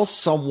how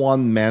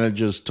someone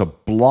manages to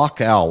block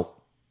out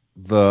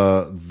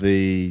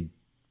the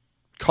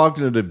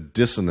cognitive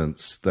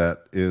dissonance that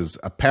is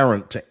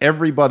apparent to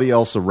everybody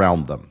else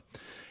around them.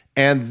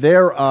 And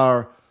there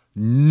are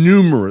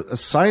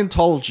numerous.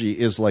 Scientology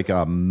is like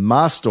a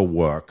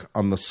masterwork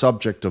on the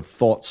subject of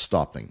thought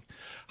stopping.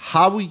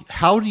 How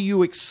do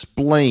you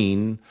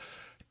explain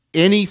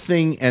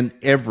anything and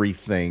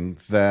everything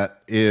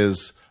that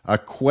is a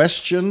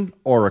question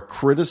or a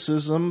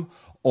criticism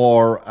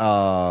or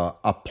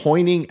a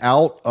pointing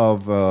out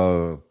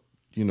of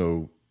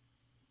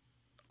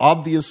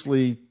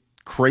obviously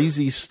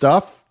crazy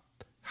stuff?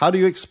 How do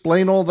you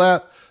explain all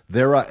that?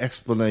 There are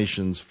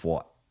explanations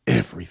for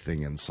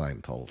everything in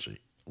Scientology,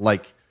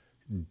 like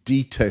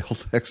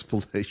detailed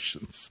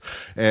explanations.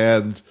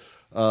 And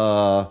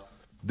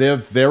they're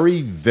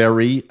very,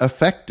 very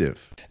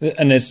effective.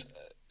 And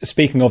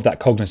speaking of that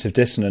cognitive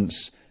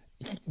dissonance,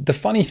 the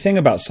funny thing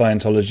about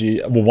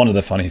Scientology, well, one of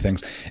the funny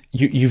things,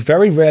 you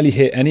very rarely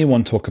hear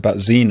anyone talk about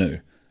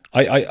Xenu.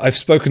 I've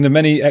spoken to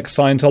many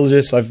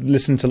ex-Scientologists. I've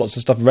listened to lots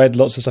of stuff, read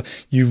lots of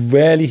stuff. You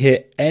rarely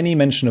hear any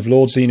mention of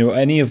Lord Xenu or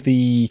any of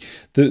the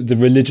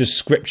religious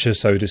scripture,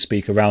 so to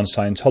speak, around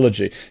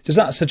Scientology. Does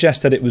that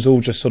suggest that it was all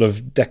just sort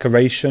of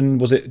decoration?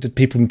 Did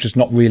people just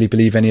not really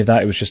believe any of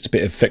that? It was just a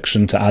bit of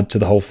fiction to add to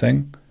the whole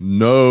thing?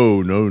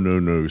 No.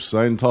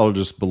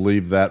 Scientologists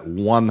believe that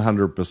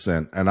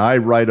 100%. And I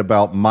write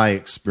about my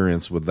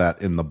experience with that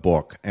in the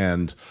book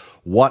and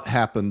what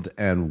happened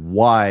and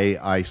why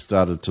I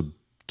started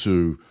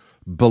to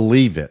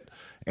believe it.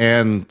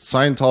 And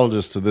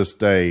Scientologists to this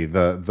day,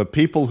 the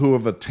people who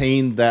have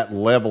attained that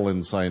level in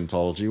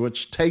Scientology,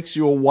 which takes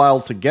you a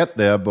while to get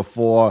there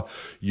before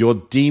you're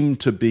deemed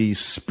to be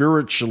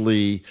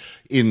spiritually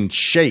in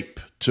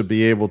shape to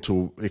be able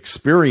to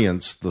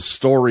experience the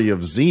story of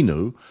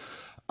Xenu,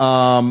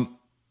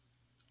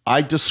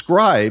 I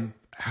describe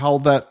how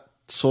that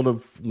sort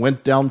of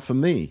went down for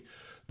me.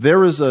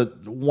 There is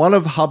one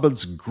of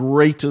Hubbard's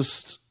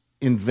greatest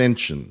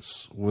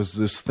inventions was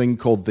this thing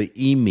called the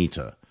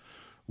E-meter,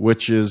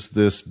 which is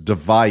this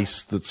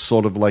device that's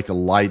sort of like a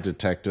lie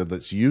detector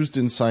that's used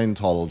in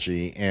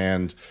Scientology,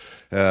 and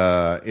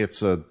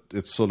it's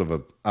sort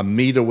of a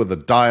meter with a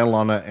dial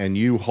on it, and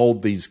you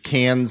hold these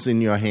cans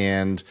in your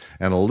hand,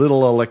 and a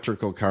little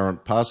electrical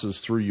current passes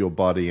through your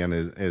body and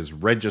is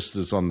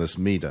registers on this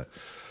meter.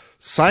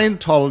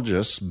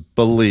 Scientologists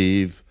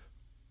believe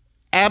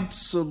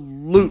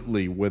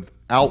absolutely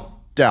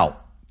without doubt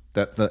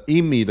that the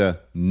E-meter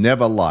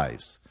never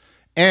lies.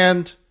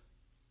 And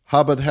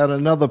Hubbard had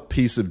another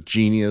piece of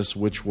genius,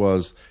 which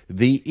was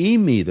the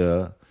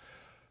E-meter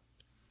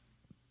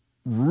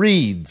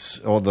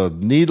reads, or the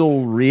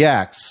needle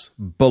reacts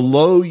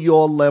below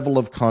your level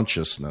of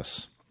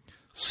consciousness.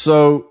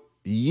 So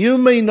you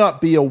may not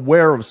be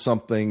aware of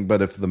something,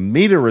 but if the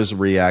meter is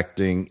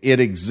reacting, it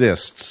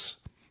exists.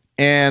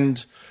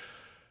 And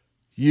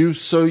you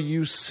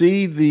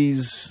see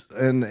these,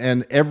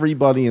 and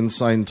everybody in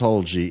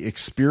Scientology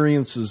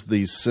experiences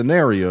these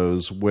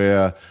scenarios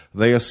where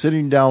they are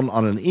sitting down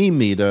on an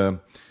E-meter,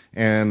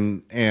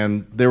 and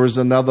there is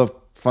another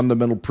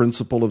fundamental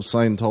principle of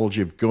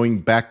Scientology of going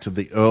back to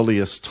the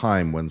earliest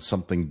time when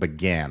something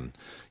began,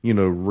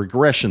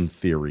 regression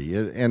theory.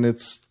 And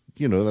it's,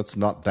 that's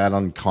not that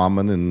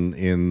uncommon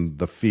in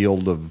the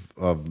field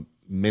of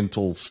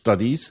mental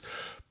studies.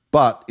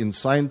 But in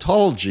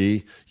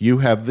Scientology, you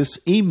have this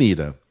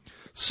e-meter.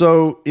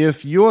 So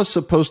if you're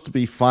supposed to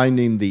be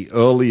finding the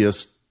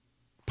earliest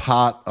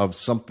part of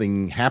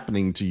something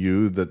happening to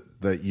you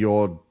that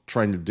you're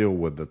trying to deal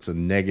with, that's a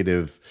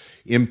negative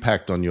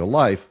impact on your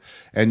life,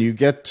 and you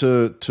get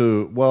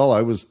to well,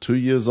 I was 2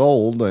 years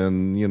old,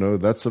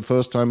 and that's the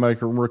first time I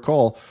can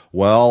recall.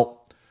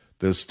 Well,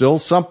 there's still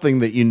something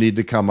that you need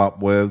to come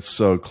up with.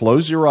 So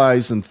close your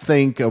eyes and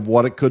think of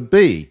what it could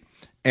be.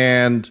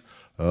 And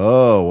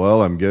oh,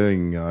 well, I'm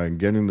getting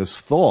this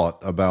thought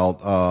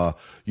about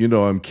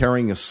I'm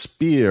carrying a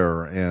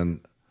spear, and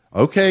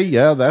okay,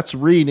 yeah, that's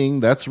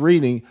reading.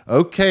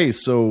 Okay,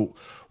 so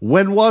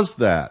when was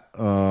that?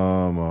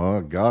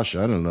 Oh gosh,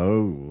 I don't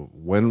know.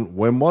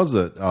 When was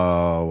it?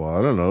 I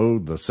don't know,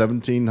 the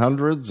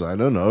 1700s? I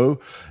don't know.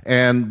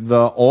 And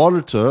the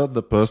auditor,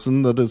 the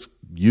person that is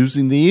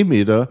using the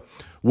e-meter,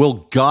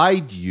 will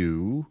guide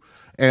you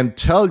and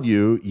tell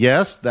you,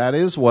 yes, that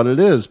is what it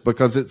is,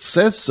 because it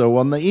says so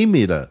on the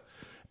e-meter.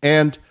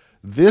 And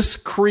this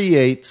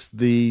creates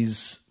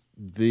these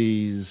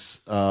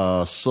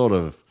sort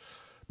of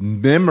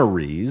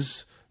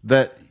memories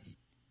that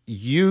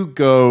you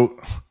go,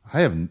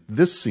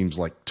 this seems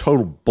like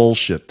total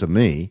bullshit to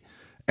me.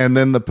 And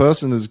then the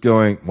person is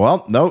going,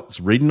 well, no, it's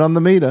reading on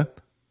the meter.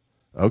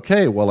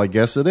 Okay, well, I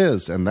guess it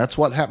is. And that's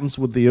what happens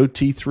with the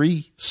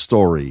OT3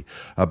 story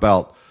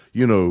about,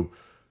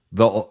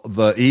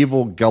 the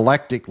evil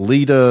galactic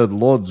leader,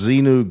 Lord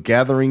Xenu,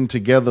 gathering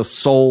together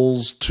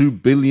souls, 2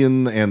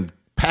 billion, and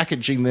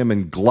packaging them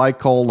in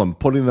glycol and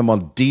putting them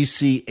on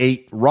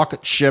DC-8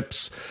 rocket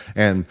ships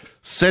and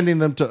sending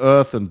them to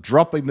Earth and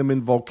dropping them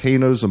in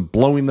volcanoes and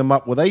blowing them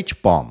up with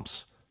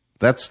H-bombs.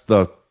 That's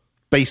the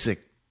basic,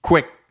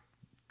 quick,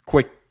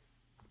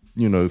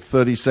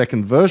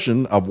 30-second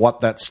version of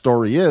what that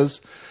story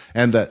is,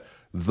 and that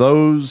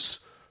those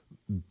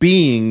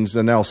beings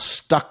are now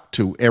stuck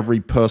to every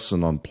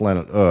person on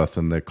planet Earth,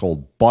 and they're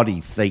called body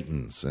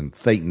thetans, and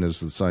thetan is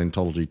the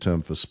Scientology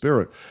term for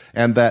spirit,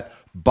 and that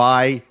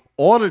by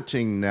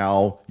auditing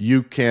now,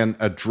 you can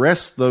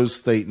address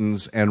those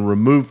thetans and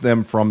remove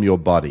them from your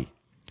body.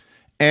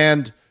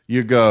 And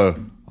you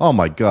go, oh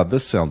my God,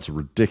 this sounds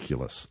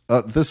ridiculous.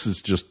 This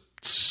is just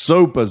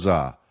so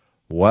bizarre.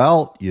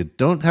 Well, you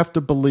don't have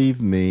to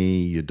believe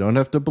me. You don't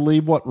have to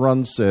believe what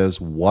Ron says.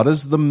 What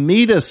does the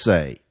meter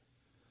say?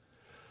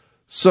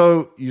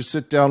 So you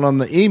sit down on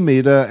the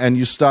e-meter and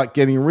you start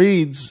getting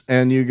reads,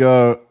 and you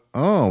go,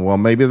 oh, well,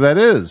 maybe that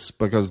is,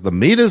 because the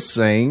meter's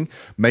saying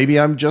maybe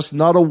I'm just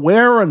not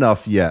aware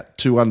enough yet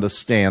to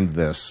understand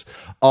this.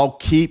 I'll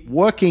keep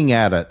working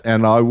at it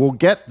and I will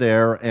get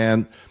there.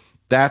 And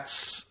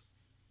that's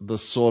the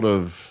sort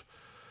of,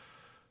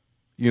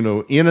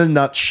 in a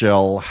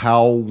nutshell,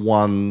 how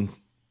one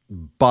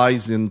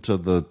buys into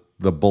the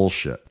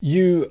bullshit.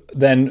 You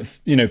then,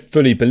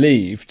 fully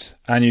believed,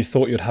 and you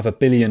thought you'd have 1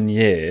 billion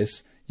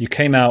years. You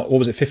came out, what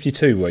was it,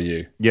 52, were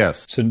you?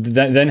 Yes. So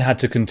then had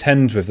to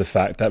contend with the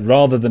fact that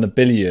rather than 1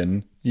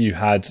 billion, you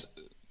had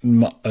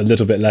a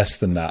little bit less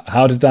than that.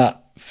 How did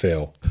that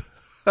feel?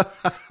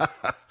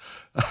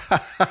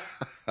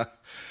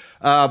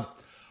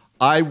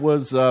 I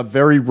was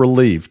very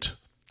relieved.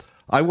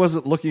 I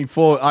wasn't looking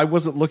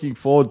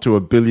forward to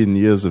 1 billion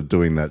years of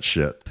doing that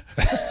shit.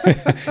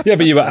 Yeah,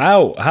 but you were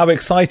out. How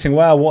exciting.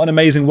 Wow, what an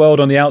amazing world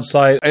on the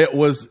outside. It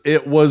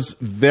was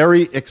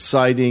very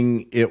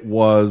exciting.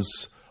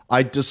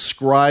 I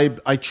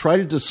try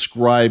to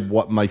describe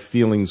what my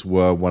feelings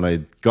were when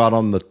I got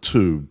on the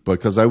tube,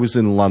 because I was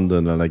in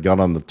London and I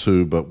got on the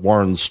tube at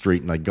Warren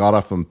Street and I got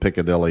off on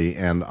Piccadilly,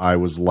 and I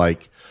was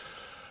like,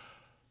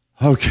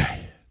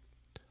 okay,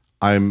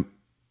 I'm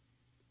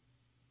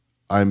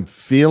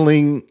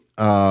feeling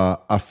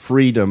a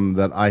freedom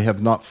that I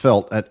have not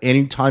felt at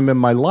any time in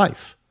my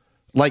life.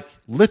 Like,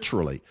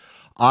 literally,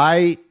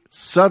 I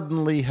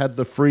suddenly had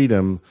the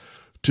freedom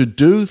to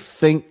do,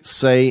 think,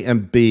 say,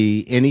 and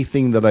be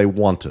anything that I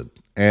wanted,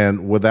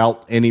 and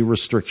without any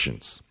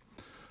restrictions.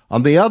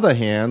 On the other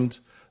hand,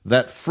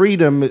 that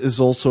freedom is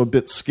also a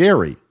bit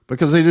scary,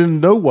 because I didn't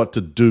know what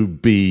to do,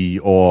 be,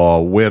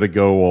 or where to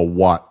go, or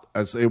what.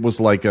 It was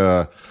like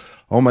oh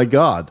my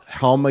God,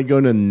 how am I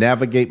going to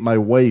navigate my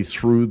way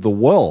through the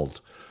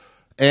world?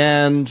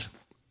 And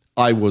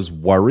I was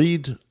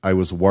worried. I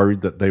was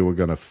worried that they were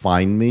going to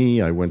find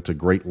me. I went to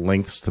great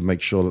lengths to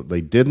make sure that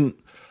they didn't.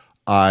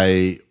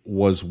 I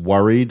was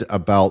worried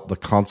about the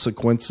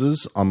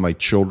consequences on my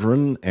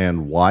children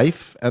and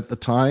wife at the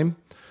time,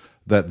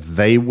 that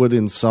they would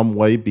in some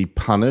way be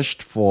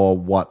punished for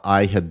what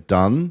I had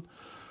done.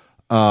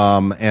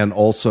 And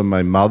also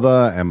my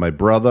mother and my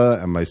brother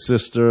and my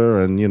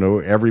sister and,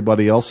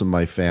 everybody else in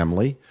my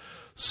family.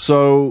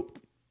 So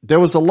there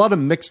was a lot of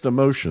mixed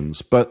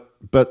emotions, but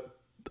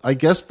I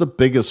guess the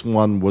biggest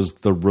one was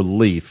the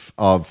relief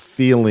of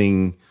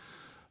feeling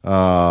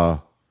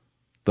the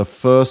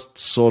first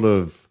sort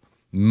of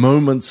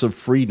moments of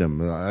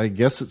freedom. I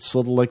guess it's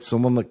sort of like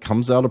someone that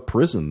comes out of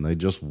prison. They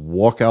just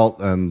walk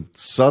out and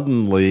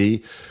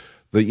suddenly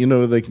that, you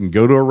know, they can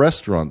go to a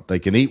restaurant, they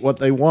can eat what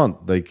they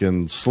want, they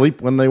can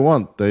sleep when they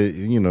want. They,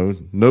 you know,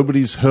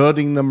 nobody's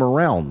herding them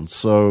around.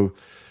 So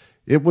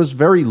it was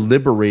very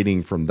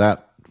liberating from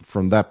that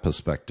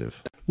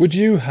perspective. Would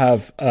you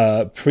have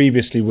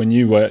previously, when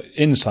you were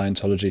in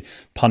Scientology,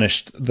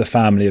 punished the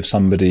family of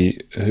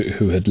somebody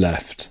who had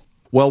left?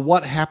 Well,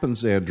 what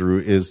happens, Andrew,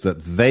 is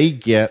that they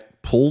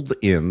get pulled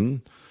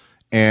in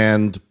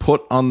and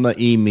put on the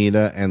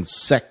e-meter and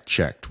sec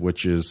checked,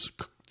 which is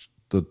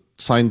the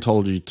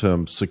Scientology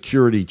term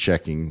security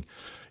checking.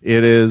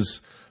 It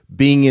is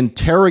being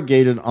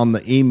interrogated on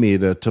the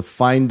e-meter to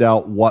find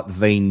out what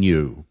they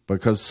knew,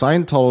 because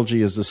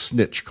Scientology is a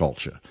snitch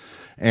culture.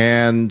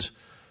 And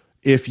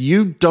if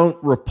you don't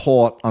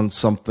report on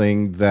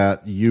something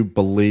that you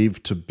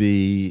believe to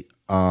be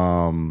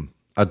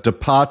a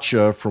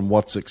departure from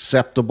what's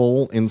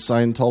acceptable in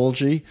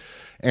Scientology,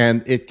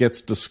 and it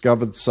gets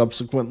discovered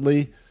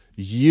subsequently,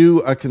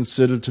 you are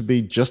considered to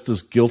be just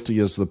as guilty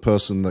as the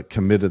person that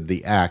committed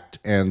the act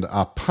and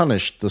are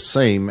punished the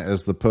same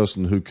as the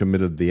person who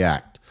committed the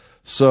act.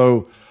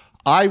 So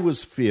I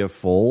was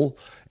fearful,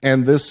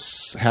 and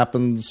this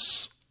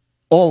happens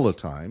all the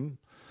time,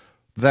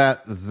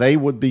 that they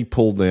would be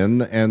pulled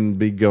in and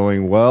be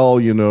going, well,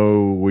 you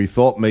know, we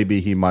thought maybe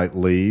he might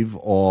leave,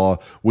 or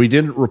we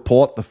didn't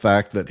report the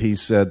fact that he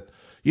said,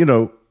 you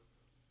know,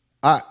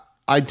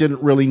 I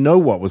didn't really know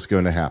what was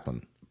going to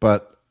happen,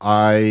 but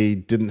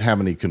I didn't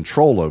have any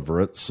control over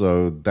it,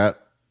 so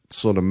that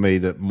sort of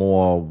made it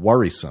more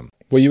worrisome.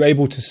 Were you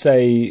able to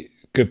say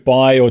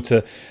goodbye, or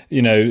to,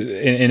 you know,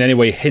 in any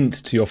way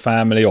hint to your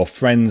family or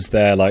friends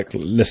there, like,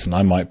 listen,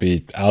 I might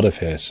be out of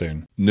here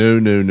soon? No.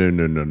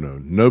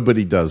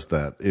 Nobody does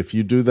that. If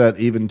you do that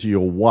even to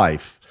your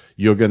wife,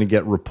 you're going to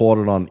get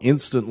reported on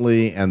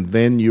instantly, and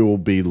then you will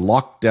be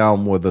locked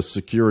down with a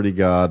security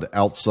guard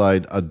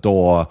outside a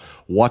door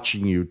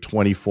watching you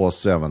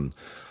 24/7.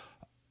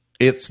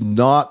 It's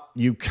not,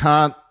 you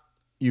can't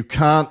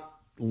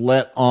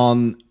let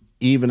on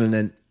even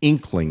an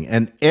inkling.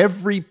 And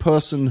every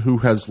person who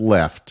has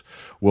left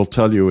will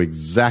tell you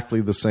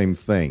exactly the same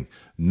thing.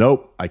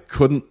 Nope, I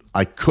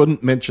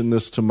couldn't mention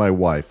this to my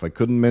wife. I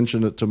couldn't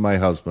mention it to my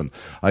husband.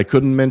 I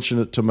couldn't mention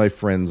it to my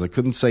friends. I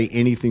couldn't say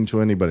anything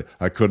to anybody.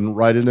 I couldn't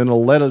write it in a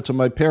letter to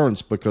my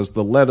parents because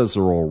the letters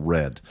are all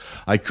read.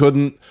 I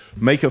couldn't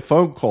make a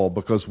phone call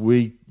because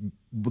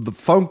the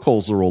phone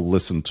calls are all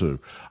listened to.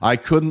 I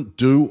couldn't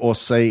do or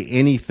say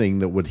anything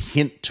that would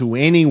hint to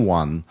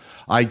anyone.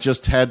 I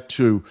just had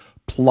to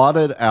plot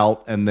it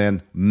out and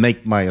then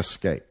make my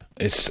escape.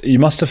 You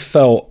must have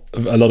felt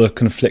a lot of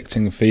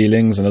conflicting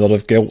feelings and a lot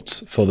of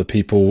guilt for the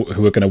people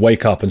who are going to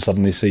wake up and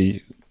suddenly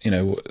see, you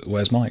know,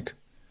 where's Mike?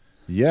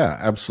 Yeah,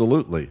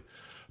 absolutely.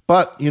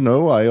 But, you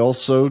know, I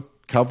also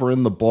cover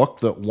in the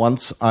book that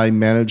once I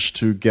managed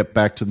to get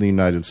back to the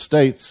United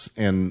States,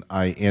 and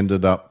I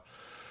ended up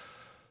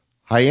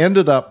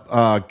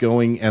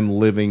going and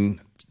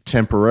living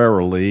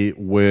temporarily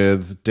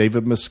with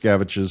David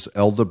Miscavige's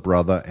elder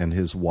brother and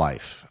his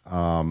wife.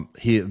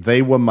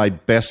 They were my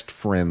best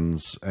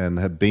friends and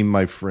had been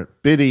my friend.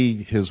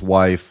 Biddy, his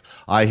wife,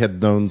 I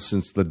had known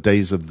since the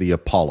days of the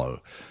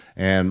Apollo.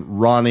 And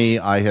Ronnie,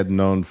 I had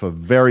known for a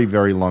very,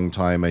 very long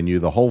time. I knew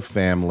the whole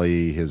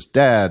family, his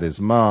dad,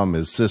 his mom,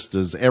 his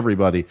sisters,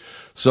 everybody.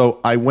 So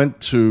I went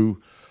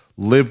to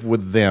live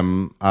with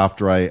them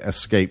after I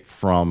escaped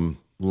from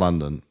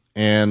London.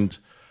 And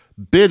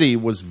Biddy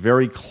was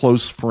very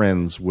close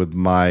friends with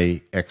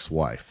my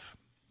ex-wife.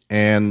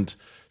 And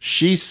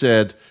she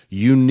said,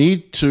 you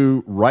need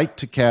to write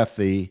to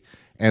Kathy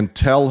and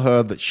tell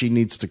her that she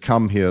needs to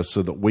come here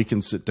so that we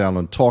can sit down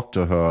and talk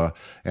to her.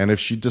 And if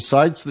she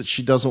decides that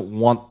she doesn't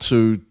want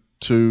to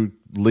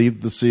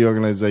leave the Sea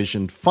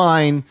Organization,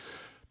 fine.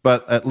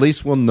 But at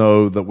least we'll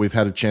know that we've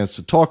had a chance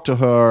to talk to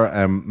her,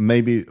 and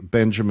maybe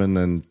Benjamin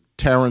and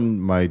Taryn,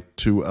 my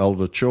two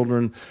elder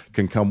children,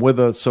 can come with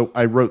her. So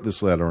I wrote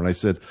this letter and I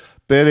said,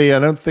 Betty, I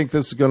don't think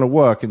this is going to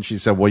work. And she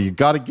said, well, you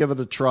got to give it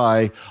a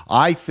try.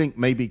 I think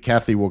maybe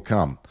Kathy will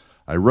come.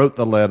 I wrote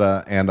the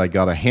letter and I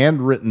got a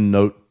handwritten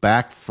note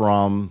back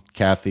from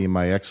Kathy,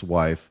 my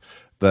ex-wife,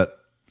 that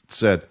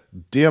said,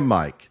 Dear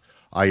Mike,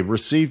 I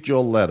received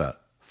your letter.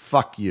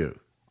 Fuck you.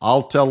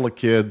 I'll tell the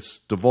kids.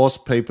 Divorce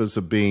papers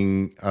are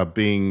being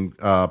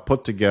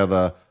put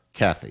together.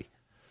 Kathy.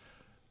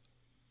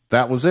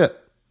 That was it.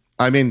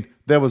 I mean,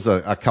 there was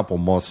a couple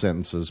more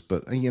sentences,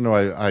 but, you know,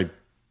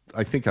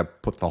 I think I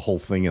put the whole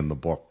thing in the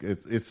book.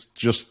 It's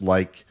just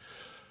like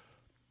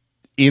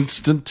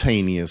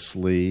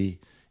instantaneously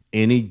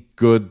any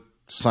good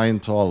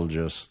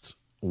Scientologist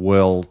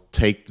will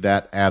take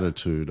that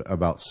attitude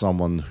about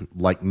someone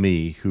like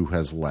me who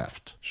has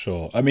left.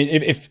 Sure. I mean,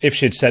 if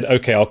she'd said,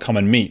 okay, I'll come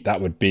and meet,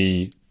 that would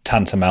be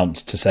tantamount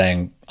to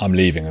saying I'm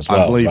leaving as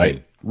well, I'm leaving.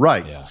 Right?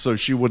 Right. Yeah. So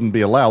she wouldn't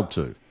be allowed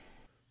to.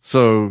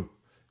 So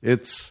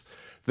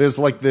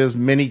there's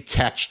many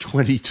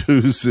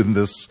catch-22s in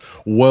this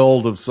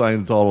world of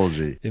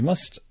Scientology. It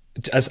must,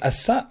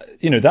 as sad,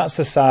 you know, that's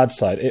the sad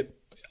side.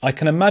 I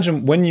can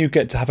imagine when you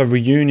get to have a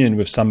reunion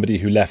with somebody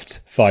who left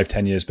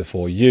 5-10 years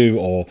before you,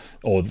 or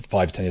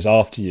 5-10 years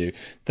after you,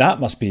 that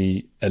must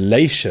be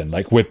elation.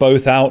 Like, we're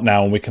both out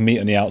now and we can meet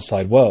in the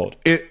outside world.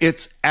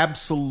 It's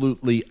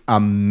absolutely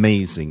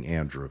amazing,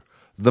 Andrew.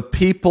 The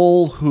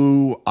people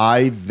who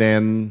I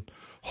then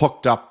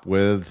hooked up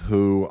with,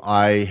 who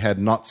I had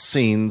not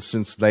seen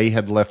since they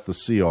had left the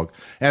Sea Org,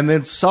 and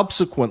then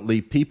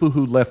subsequently people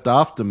who left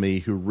after me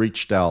who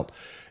reached out,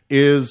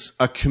 is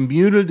a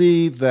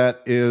community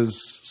that is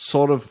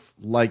sort of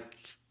like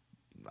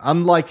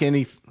unlike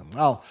anything.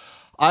 Well,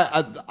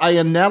 I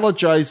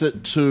analogize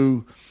it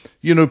to,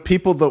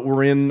 people that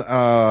were in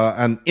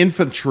an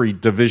infantry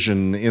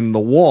division in the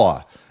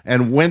war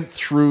and went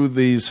through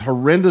these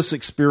horrendous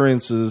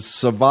experiences,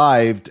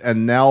 survived,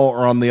 and now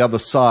are on the other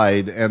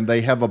side, and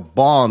they have a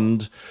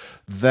bond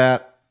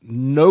that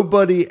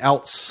nobody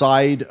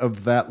outside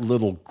of that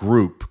little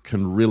group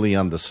can really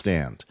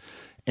understand.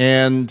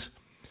 And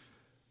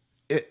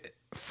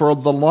for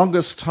the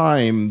longest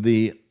time,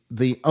 the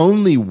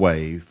only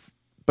way,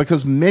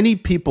 because many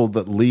people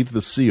that leave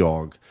the Sea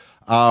Org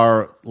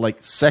are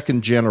like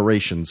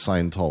second-generation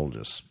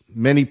Scientologists.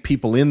 Many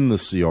people in the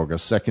Sea Org are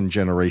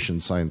second-generation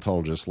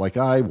Scientologists like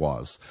I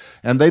was,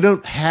 and they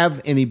don't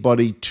have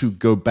anybody to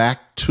go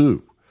back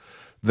to.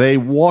 They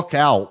walk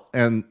out,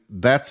 and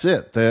that's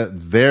it.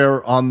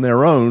 They're on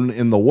their own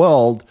in the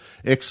world,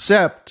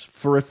 except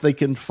for if they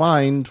can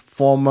find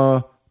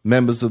former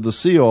members of the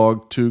Sea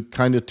Org to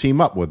kind of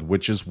team up with,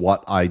 which is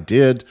what I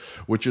did,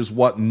 which is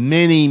what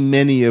many,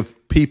 many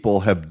of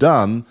people have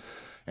done.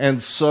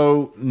 And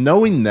so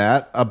knowing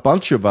that, a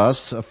bunch of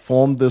us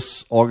formed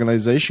this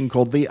organization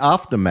called the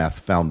Aftermath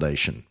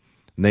Foundation,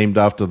 named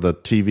after the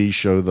TV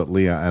show that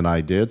Leah and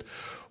I did,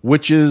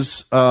 which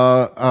is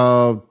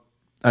a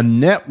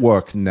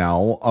network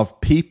now of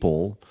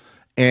people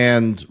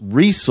and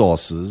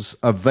resources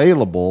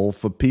available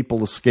for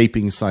people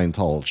escaping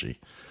Scientology.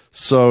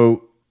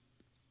 So,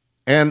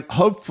 and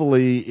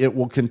hopefully it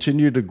will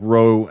continue to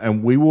grow,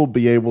 and we will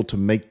be able to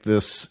make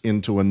this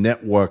into a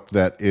network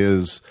that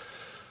is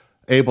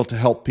able to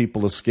help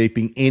people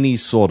escaping any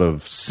sort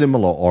of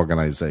similar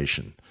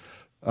organization.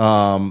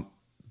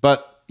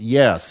 But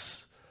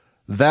yes,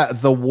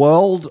 that the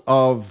world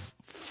of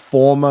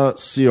former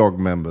Sea Org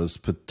members,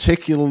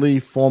 particularly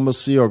former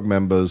Sea Org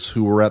members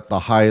who were at the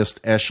highest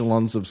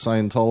echelons of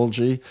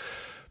Scientology,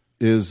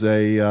 is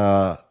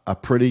a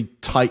pretty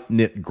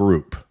tight-knit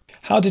group.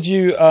 How did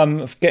you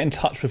get in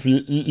touch with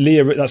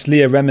Leah? That's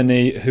Leah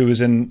Remini, who was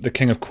in The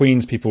King of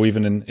Queens. People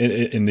even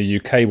in the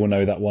UK will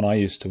know that one. I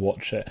used to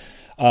watch it.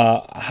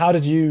 How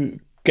did you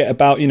get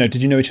about,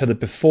 did you know each other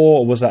before,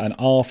 or was that an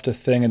after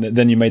thing? And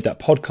then you made that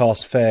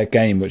podcast, Fair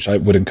Game, which I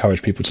would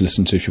encourage people to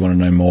listen to if you want to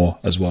know more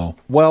as well.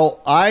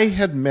 Well, I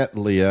had met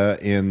Leah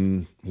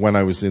when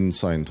I was in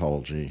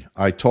Scientology.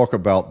 I talk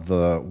about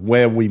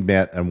where we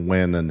met and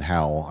when and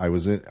how. I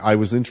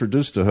was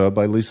introduced to her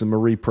by Lisa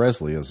Marie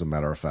Presley, as a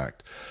matter of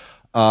fact.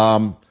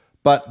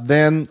 But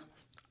then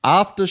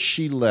after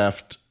she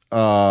left,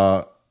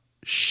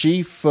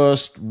 she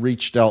first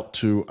reached out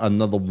to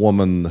another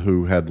woman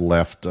who had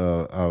left,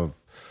 a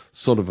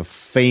sort of a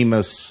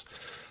famous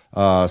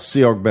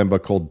Sea Org member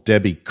called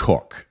Debbie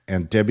Cook.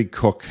 And Debbie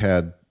Cook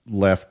had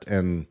left,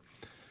 and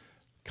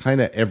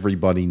kind of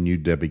everybody knew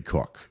Debbie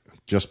Cook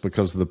just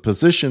because of the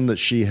position that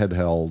she had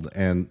held.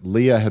 And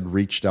Leah had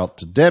reached out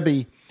to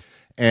Debbie,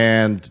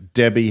 and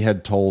Debbie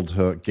had told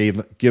her,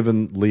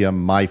 given Leah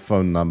my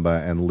phone number,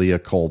 and Leah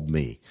called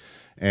me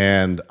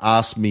and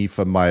asked me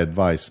for my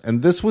advice.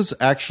 And this was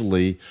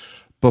actually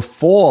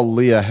before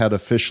Leah had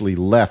officially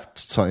left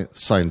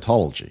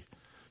Scientology.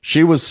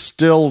 She was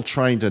still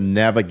trying to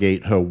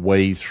navigate her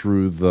way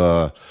through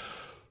the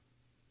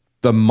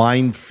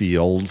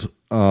minefield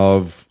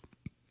of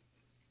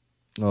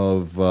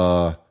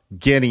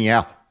getting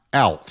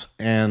out.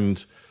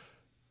 And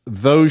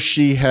though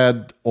she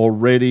had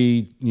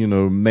already,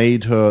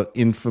 made her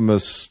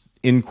infamous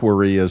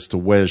inquiry as to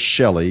where's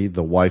Shelley,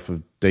 the wife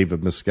of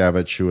David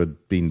Miscavige, who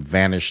had been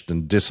vanished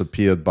and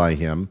disappeared by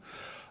him,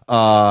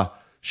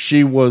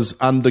 she was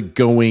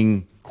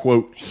undergoing,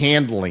 quote,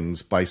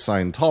 handlings by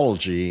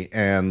Scientology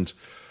and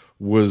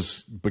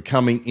was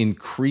becoming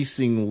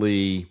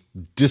increasingly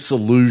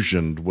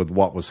disillusioned with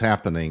what was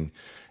happening.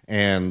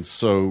 And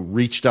so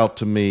reached out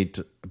to me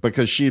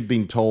because she had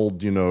been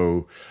told,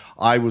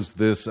 I was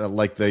this,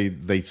 like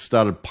they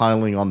started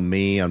piling on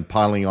me and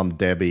piling on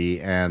Debbie,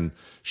 and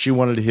she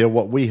wanted to hear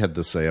what we had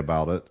to say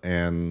about it.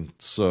 And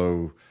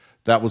so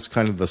that was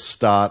kind of the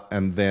start.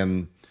 And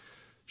then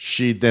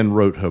she then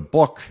wrote her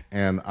book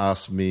and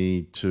asked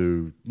me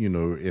to,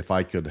 if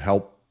I could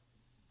help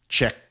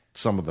check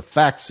some of the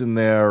facts in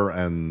there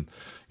and,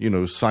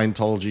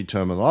 Scientology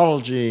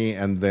terminology.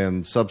 And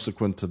then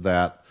subsequent to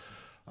that,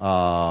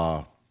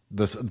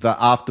 the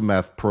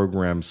Aftermath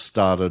program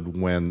started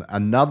when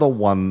another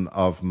one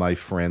of my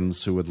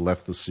friends who had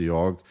left the Sea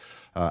Org,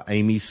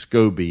 Amy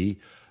Scobie,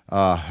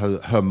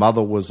 her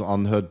mother was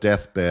on her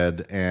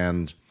deathbed,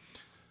 and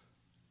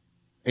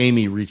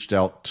Amy reached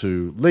out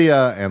to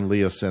Leah, and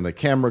Leah sent a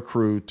camera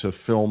crew to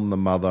film the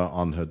mother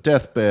on her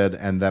deathbed,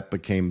 and that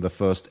became the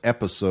first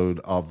episode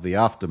of The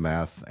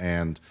Aftermath.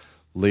 And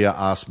Leah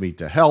asked me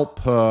to help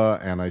her,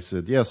 and I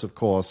said, yes, of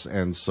course.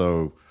 And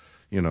so,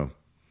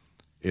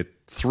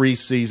 3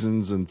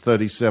 seasons and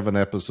 37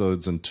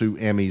 episodes and 2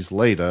 Emmys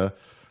later,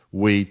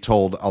 we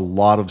told a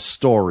lot of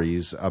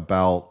stories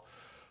about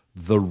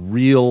the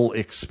real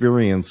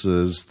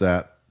experiences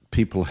that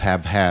people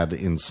have had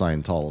in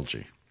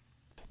Scientology.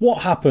 What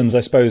happens,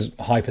 I suppose,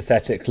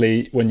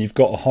 hypothetically, when you've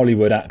got a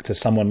Hollywood actor,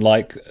 someone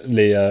like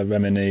Leah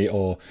Remini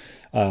or,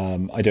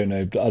 I don't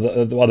know,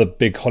 other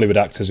big Hollywood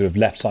actors who have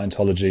left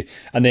Scientology,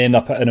 and they end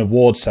up at an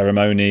award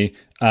ceremony,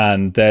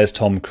 and there's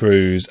Tom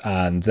Cruise,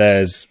 and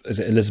is it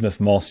Elizabeth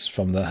Moss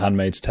from The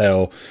Handmaid's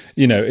Tale?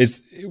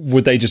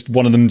 Would they just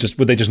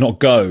not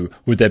go?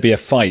 Would there be a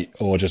fight,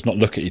 or just not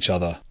look at each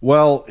other?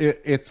 Well,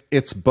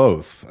 it's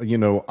both.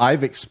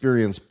 I've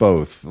experienced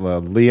both.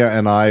 Leah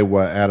and I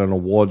were at an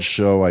award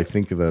show, I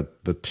think the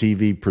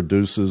TV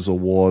Producers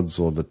Awards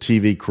or the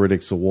TV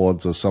Critics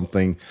Awards or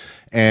something,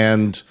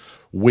 and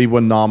we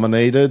were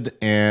nominated,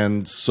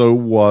 and so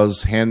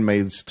was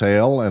Handmaid's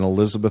Tale, and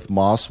Elizabeth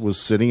Moss was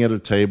sitting at a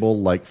table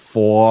like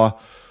four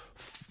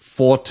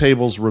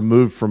tables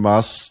removed from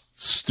us,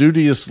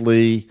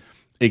 studiously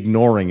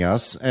ignoring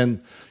us.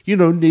 And,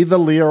 neither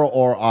Leah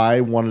or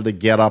I wanted to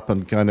get up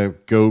and kind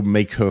of go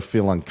make her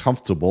feel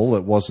uncomfortable.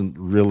 It wasn't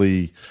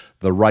really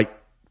the right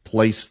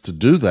place to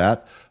do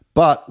that.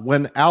 But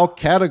when our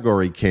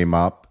category came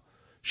up,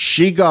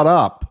 she got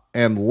up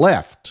and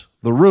left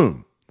the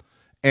room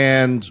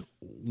and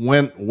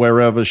went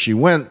wherever she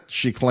went.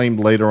 She claimed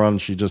later on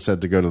she just had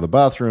to go to the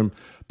bathroom,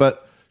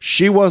 but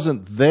she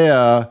wasn't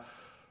there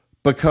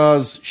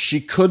because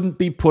she couldn't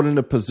be put in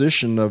a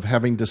position of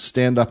having to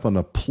stand up and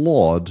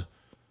applaud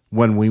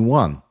when we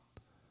won.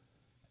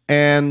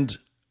 And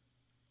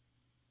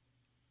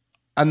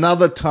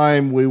another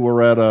time we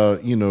were at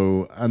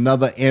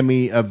another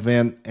Emmy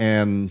event,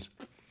 and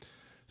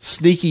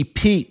Sneaky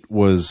Pete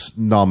was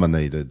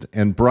nominated,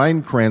 and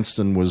Bryan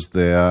Cranston was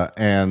there,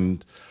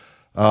 and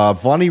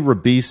Vonnie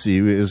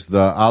Ribisi is the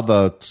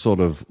other sort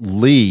of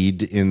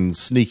lead in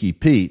Sneaky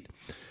Pete.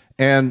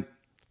 And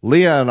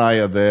Leah and I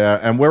are there,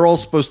 and we're all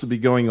supposed to be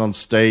going on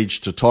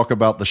stage to talk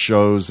about the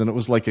shows, and it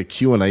was like a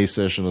Q&A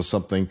session or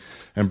something.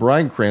 And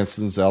Bryan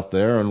Cranston's out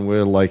there, and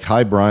we're like,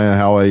 hi, Bryan,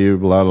 how are you?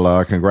 Blah, blah,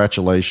 blah.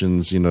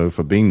 Congratulations,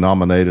 for being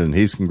nominated, and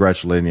he's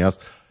congratulating us.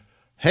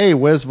 Hey,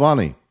 where's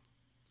Vonnie?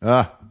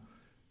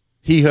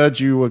 He heard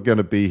you were going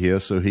to be here,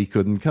 so he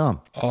couldn't come.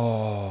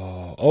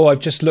 Oh, I've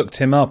just looked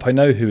him up. I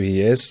know who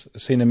he is.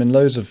 I've seen him in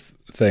loads of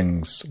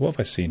things. What have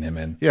I seen him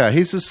in? Yeah,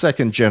 he's a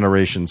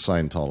second-generation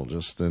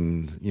Scientologist,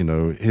 and,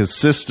 his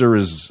sister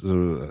is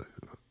Marissa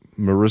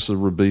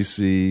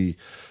Ribisi.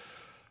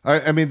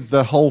 I mean,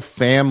 the whole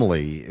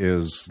family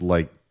is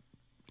like,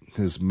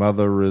 his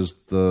mother is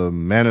the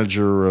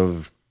manager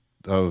of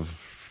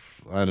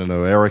I don't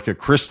know, Erica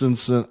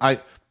Christensen. I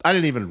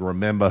didn't even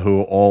remember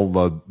who all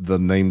the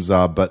names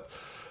are, but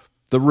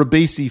the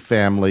Ribisi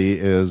family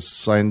is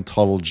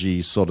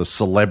Scientology sort of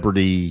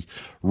celebrity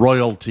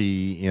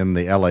royalty in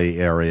the LA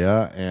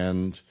area.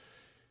 And,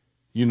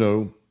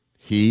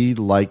 he,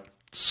 like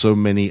so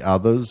many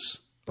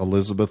others,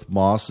 Elizabeth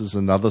Moss is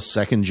another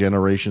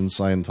second-generation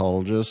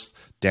Scientologist.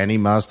 Danny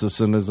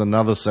Masterson is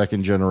another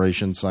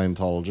second-generation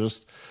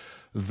Scientologist.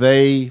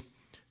 They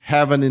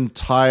have an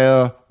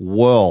entire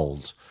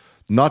world,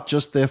 not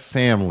just their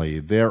family,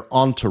 their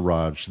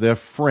entourage, their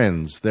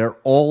friends. They're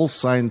all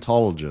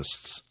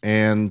Scientologists,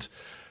 and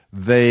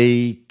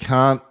they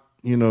can't,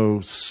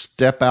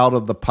 step out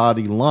of the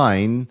party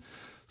line,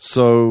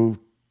 so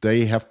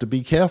they have to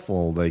be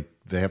careful. They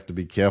have to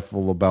be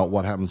careful about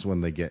what happens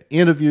when they get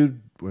interviewed,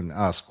 when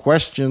asked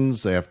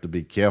questions. They have to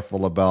be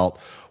careful about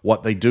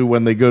what they do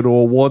when they go to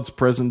awards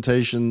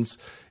presentations.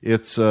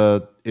 It's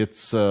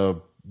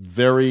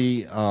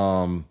very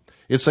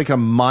it's like a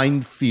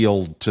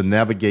minefield to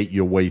navigate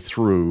your way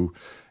through.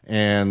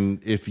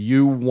 And if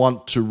you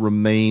want to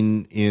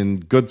remain in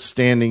good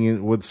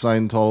standing with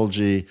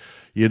Scientology,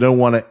 you don't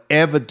want to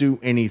ever do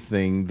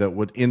anything that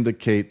would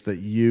indicate that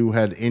you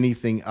had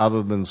anything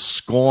other than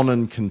scorn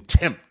and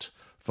contempt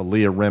for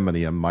Leah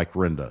Remini and Mike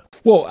Rinder.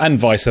 Well, and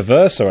vice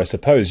versa, I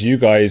suppose. You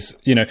guys,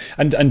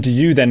 and do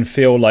you then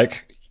feel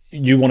like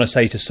you want to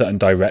say to certain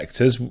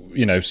directors,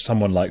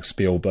 someone like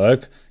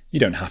Spielberg, you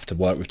don't have to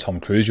work with Tom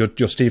Cruise.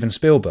 You're Steven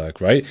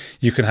Spielberg, right?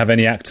 You can have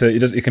any actor.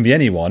 It can be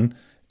anyone.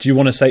 Would you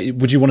want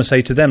to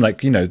say to them,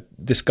 like,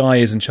 this guy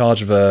is in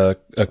charge of a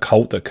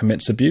cult that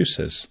commits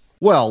abuses?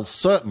 Well,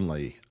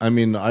 certainly. I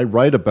mean, I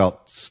write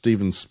about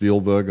Steven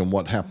Spielberg and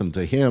what happened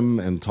to him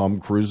and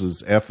Tom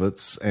Cruise's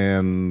efforts,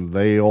 and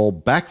they all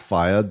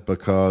backfired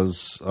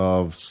because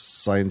of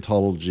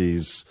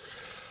Scientology's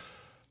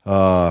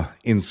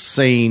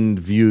insane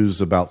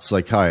views about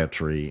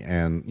psychiatry.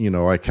 And,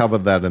 I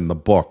covered that in the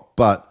book.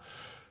 But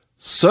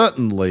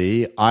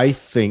certainly, I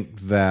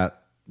think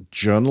that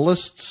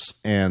journalists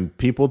and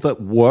people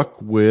that work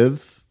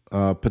with,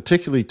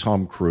 particularly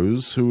Tom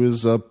Cruise, who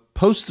is a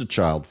poster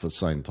child for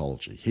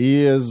Scientology.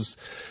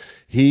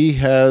 He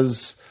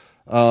has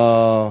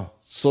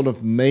sort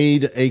of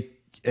made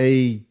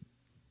a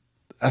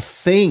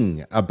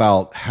thing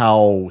about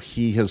how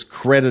he has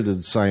credited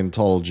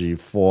Scientology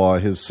for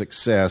his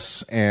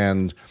success.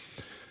 And,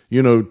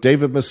 you know,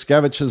 David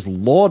Miscavige has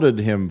lauded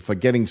him for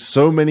getting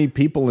so many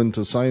people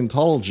into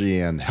Scientology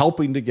and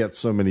helping to get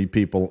so many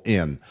people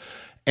in.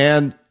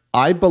 And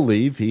I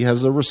believe he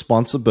has a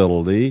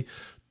responsibility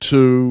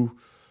to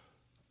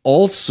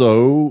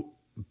also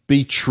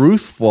be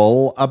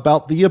truthful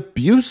about the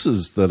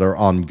abuses that are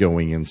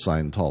ongoing in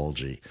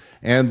Scientology,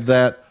 and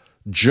that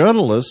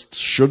journalists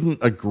shouldn't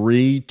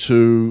agree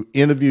to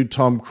interview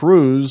Tom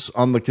Cruise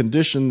on the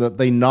condition that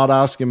they not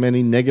ask him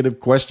any negative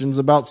questions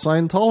about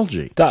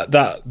Scientology.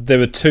 That there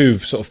were two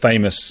sort of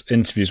famous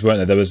interviews, weren't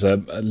there? There was a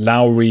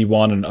Lowry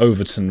one and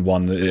Overton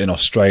one in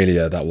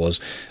Australia. That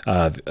was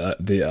oh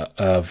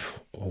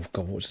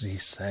God, what did he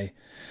say?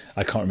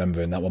 I can't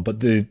remember in that one. But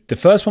the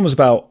first one was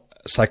about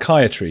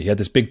psychiatry. He had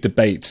this big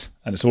debate,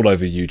 and it's all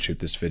over YouTube,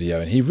 this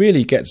video, and he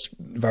really gets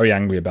very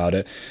angry about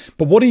it.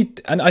 But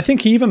and I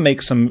think he even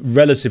makes some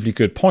relatively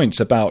good points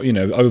about, you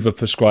know,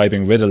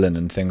 over-prescribing Ritalin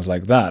and things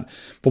like that.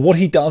 But what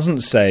he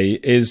doesn't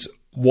say is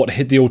what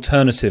the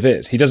alternative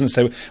is. He doesn't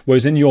say,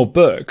 whereas in your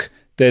book,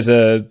 there's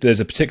a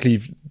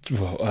particularly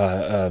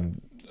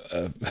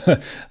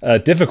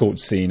difficult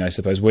scene, I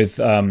suppose,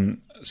 with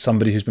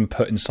somebody who's been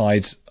put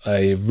inside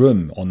a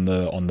room on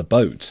the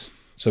boat.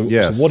 So,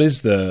 yes. So what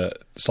is the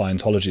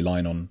Scientology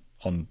line on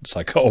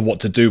or what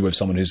to do with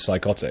someone who's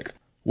psychotic?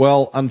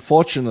 Well,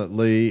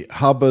 unfortunately,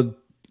 Hubbard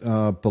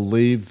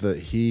believed that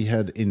he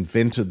had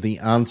invented the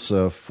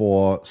answer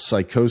for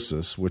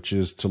psychosis, which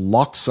is to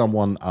lock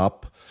someone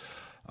up,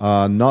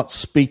 not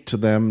speak to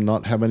them,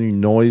 not have any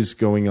noise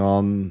going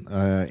on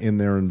in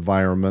their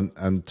environment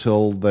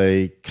until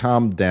they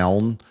calm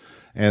down,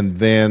 and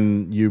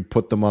then you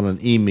put them on an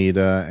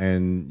e-meter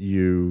and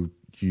you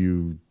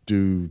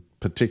do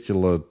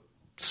particular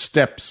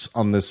steps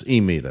on this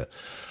e-meter.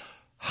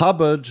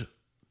 Hubbard,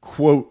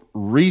 quote,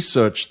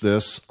 researched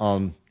this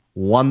on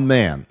one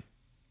man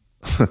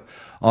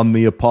on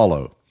the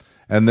Apollo,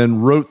 and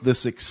then wrote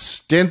this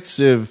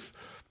extensive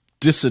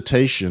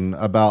dissertation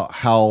about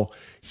how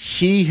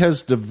he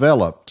has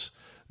developed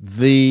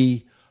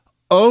the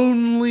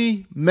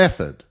only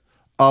method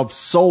of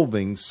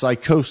solving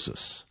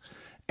psychosis,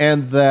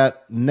 and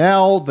that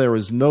now there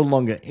is no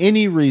longer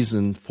any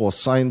reason for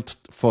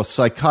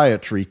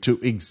psychiatry to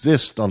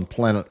exist on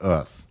planet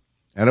Earth.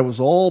 And it was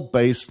all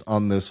based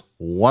on this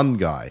one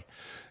guy.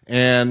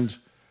 And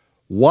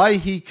why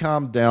he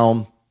calmed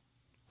down,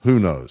 who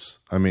knows?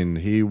 I mean,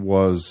 he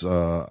was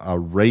a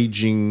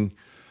raging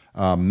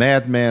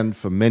madman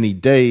for many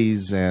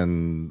days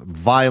and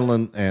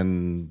violent,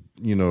 and,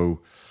 you know,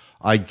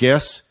 I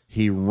guess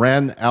he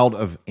ran out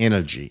of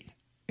energy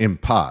in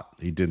part.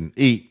 He didn't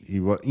eat,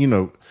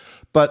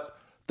 but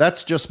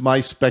that's just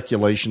my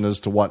speculation as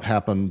to what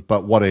happened.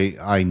 But what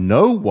I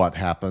know what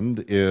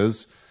happened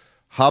is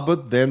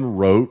Hubbard then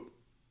wrote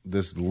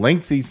this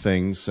lengthy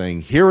thing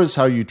saying, here is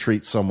how you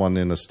treat someone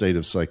in a state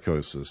of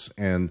psychosis.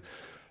 And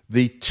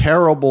the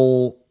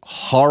terrible,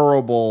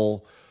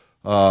 horrible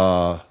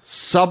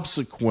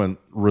subsequent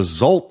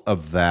result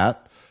of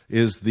that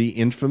is the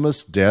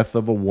infamous death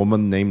of a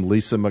woman named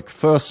Lisa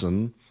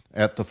McPherson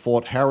at the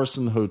Fort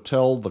Harrison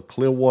Hotel, the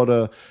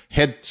Clearwater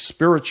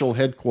spiritual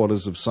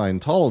headquarters of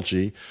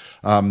Scientology,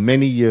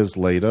 many years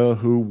later,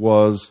 who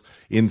was,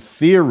 in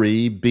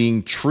theory,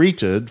 being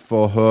treated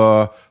for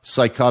her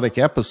psychotic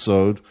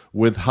episode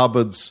with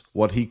Hubbard's,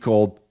 what he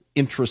called,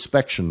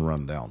 introspection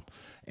rundown.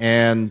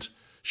 And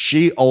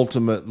she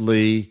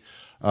ultimately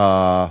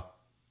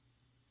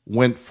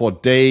went for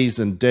days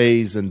and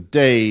days and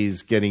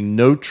days getting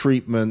no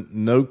treatment,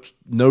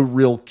 no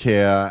real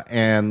care,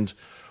 and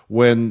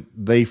when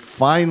they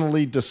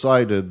finally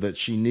decided that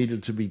she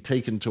needed to be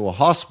taken to a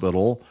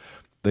hospital,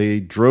 they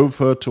drove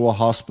her to a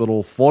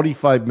hospital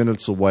 45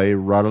 minutes away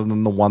rather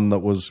than the one that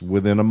was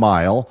within a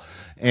mile,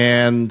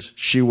 and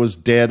she was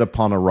dead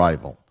upon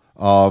arrival.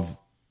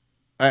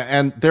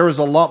 And there is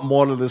a lot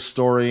more to this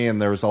story,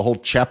 and there's a whole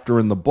chapter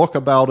in the book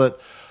about it.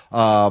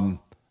 And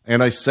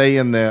I say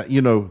in there,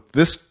 you know,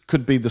 this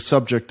could be the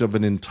subject of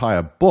an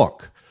entire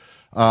book.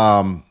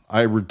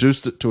 I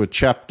reduced it to a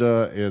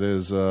chapter. It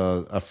is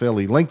a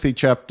fairly lengthy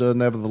chapter,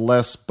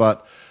 nevertheless.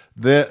 But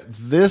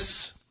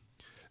this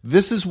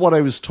is what I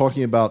was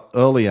talking about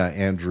earlier,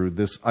 Andrew,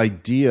 this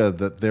idea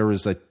that there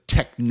is a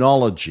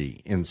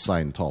technology in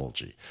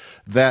Scientology.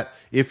 That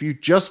if you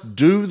just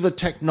do the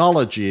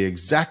technology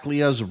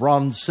exactly as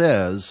Ron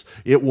says,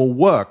 it will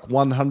work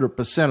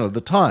 100% of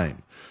the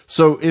time.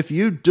 So if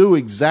you do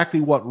exactly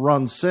what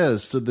Ron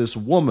says to this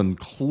woman,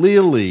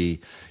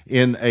 clearly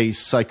in a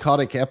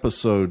psychotic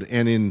episode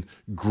and in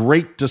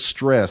great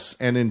distress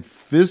and in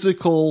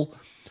physical,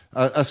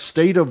 a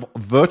state of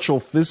virtual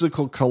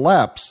physical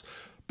collapse,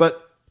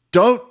 but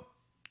don't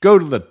go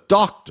to the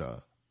doctor,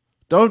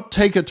 don't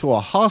take her to a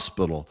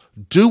hospital,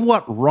 do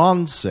what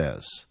Ron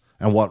says.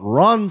 And what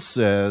Ron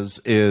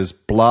says is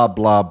blah,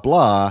 blah,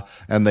 blah,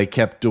 and they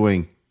kept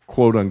doing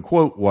quote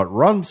unquote, what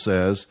Ron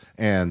says.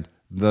 And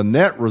the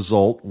net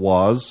result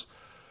was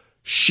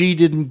she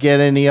didn't get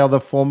any other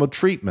form of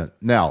treatment.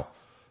 Now,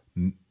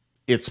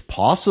 it's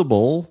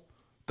possible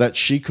that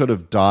she could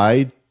have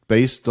died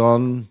based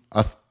on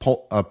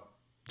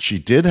she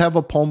did have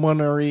a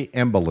pulmonary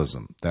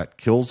embolism that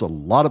kills a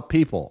lot of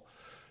people.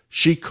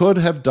 She could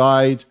have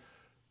died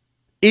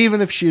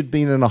even if she had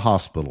been in a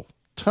hospital.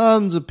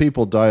 Tons of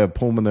people die of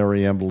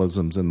pulmonary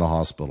embolisms in the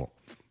hospital.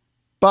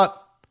 But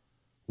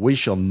we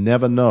shall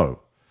never know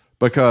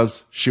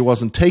because she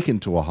wasn't taken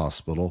to a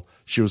hospital.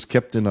 She was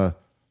kept in a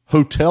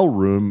hotel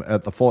room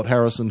at the Fort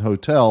Harrison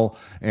Hotel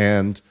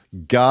and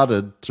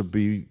guarded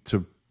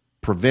to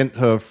prevent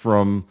her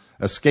from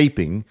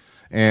escaping,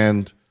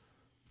 and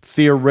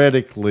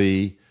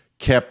theoretically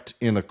kept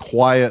in a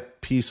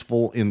quiet,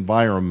 peaceful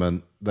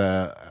environment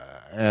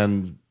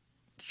and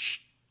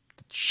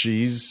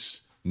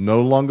she's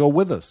no longer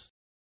with us.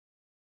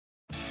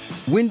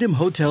 Wyndham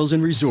Hotels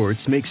and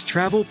Resorts makes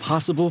travel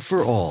possible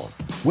for all.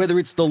 Whether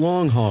it's the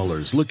long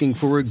haulers looking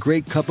for a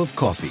great cup of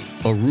coffee,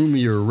 a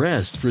roomier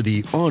rest for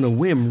the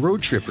on-a-whim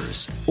road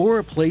trippers, or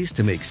a place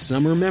to make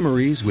summer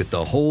memories with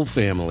the whole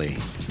family.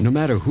 No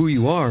matter who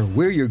you are,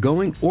 where you're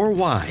going, or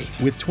why,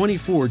 with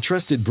 24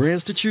 trusted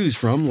brands to choose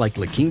from like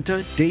La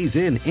Quinta, Days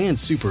Inn, and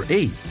Super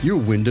 8, your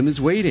Wyndham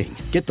is waiting.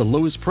 Get the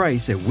lowest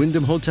price at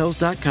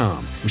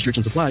WyndhamHotels.com.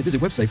 Restrictions apply.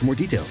 Visit website for more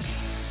details.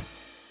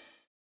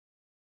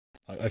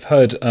 I've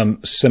heard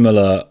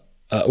similar,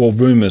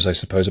 rumors, I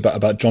suppose,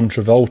 about John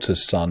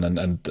Travolta's son,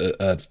 and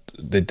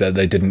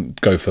they didn't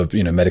go for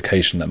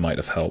medication that might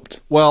have helped.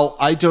 Well,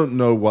 I don't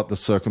know what the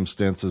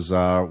circumstances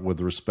are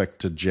with respect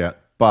to Jet,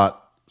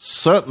 but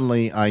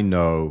certainly I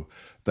know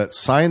that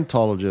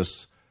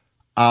Scientologists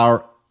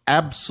are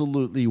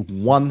absolutely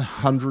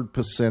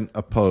 100%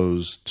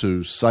 opposed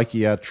to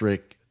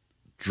psychiatric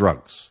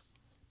drugs,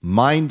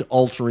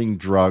 mind-altering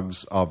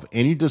drugs of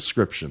any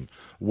description,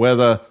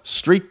 whether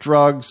street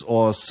drugs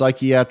or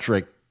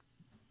psychiatric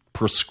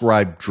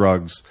prescribed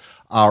drugs,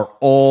 are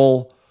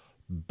all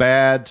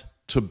bad,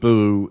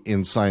 taboo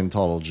in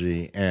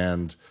Scientology,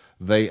 and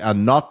they are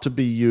not to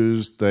be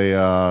used. They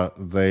are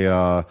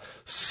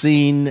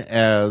seen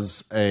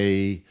as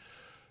an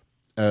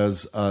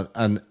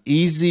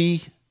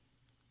easy,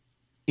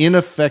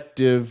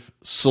 ineffective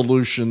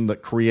solution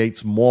that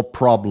creates more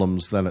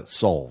problems than it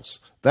solves.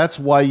 That's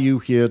why you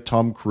hear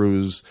Tom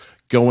Cruise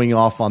going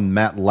off on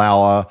Matt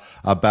Lauer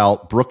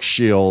about Brooke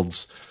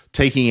Shields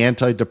taking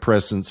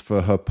antidepressants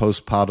for her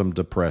postpartum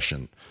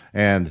depression.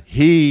 And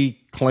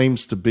he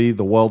claims to be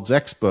the world's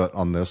expert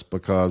on this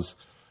because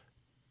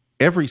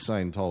every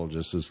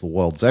Scientologist is the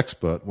world's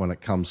expert when it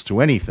comes to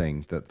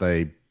anything that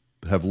they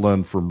have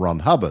learned from Ron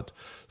Hubbard.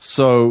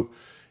 So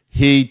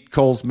he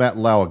calls Matt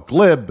Lauer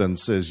glib and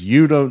says,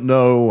 you don't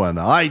know, and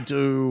I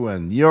do,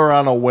 and you're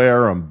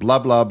unaware, and blah,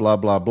 blah, blah,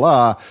 blah,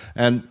 blah.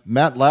 And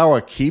Matt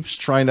Lauer keeps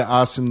trying to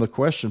ask him the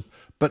question,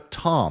 but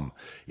Tom,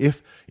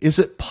 is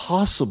it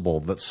possible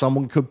that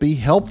someone could be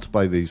helped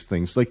by these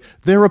things? Like,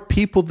 there are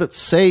people that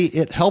say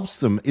it helps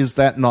them. Is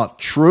that not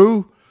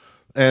true?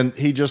 And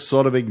he just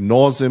sort of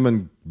ignores him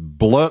and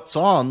blurts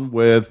on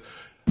with,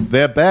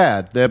 they're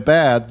bad, they're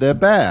bad, they're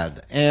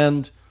bad.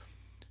 And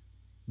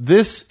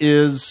this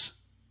is,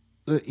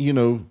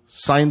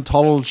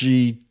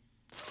 Scientology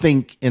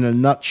think in a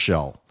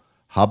nutshell.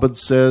 Hubbard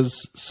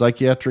says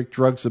psychiatric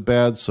drugs are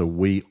bad, so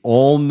we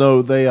all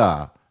know they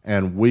are,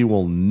 and we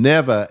will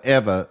never,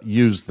 ever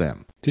use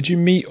them. Did you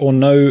meet or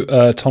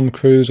know Tom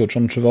Cruise or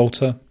John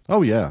Travolta?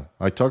 Oh, yeah.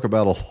 I talk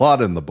about a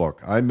lot in the book.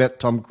 I met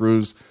Tom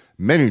Cruise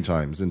many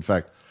times. In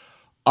fact,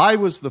 I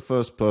was the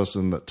first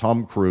person that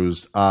Tom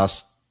Cruise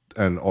asked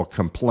or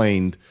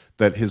complained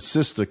that his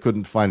sister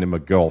couldn't find him a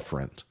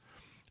girlfriend,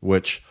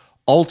 which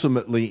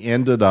ultimately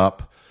ended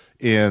up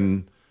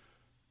in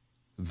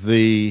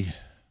the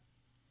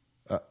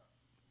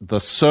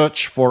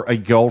search for a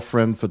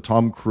girlfriend for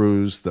Tom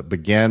Cruise that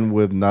began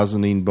with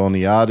Nazanin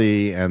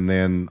Boniadi and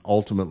then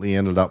ultimately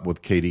ended up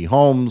with Katie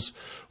Holmes,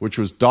 which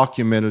was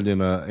documented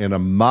in a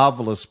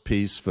marvelous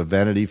piece for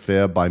Vanity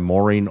Fair by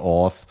Maureen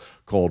Orth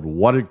called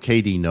 "What Did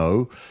Katie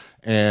Know?"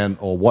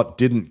 or "What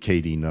Didn't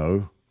Katie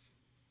Know?"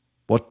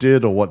 What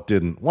did or what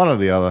didn't? One or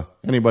the other.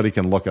 Anybody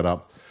can look it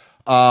up.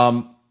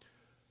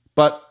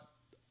 But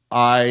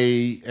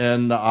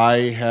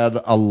I had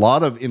a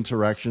lot of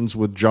interactions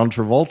with John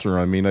Travolta.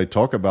 I mean, I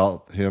talk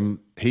about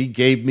him. He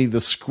gave me the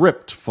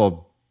script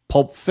for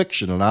Pulp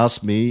Fiction and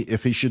asked me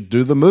if he should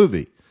do the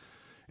movie.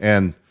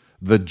 And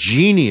the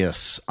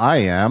genius I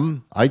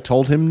am, I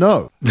told him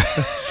no.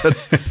 I said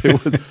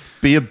it would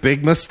be a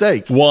big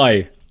mistake.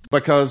 Why?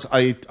 Because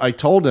I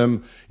told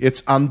him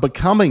it's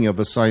unbecoming of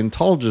a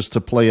Scientologist to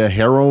play a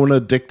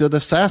heroin-addicted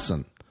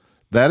assassin.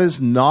 That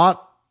is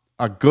not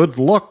a good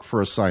look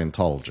for a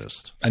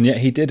Scientologist. And yet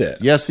he did it.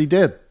 Yes, he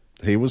did.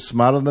 He was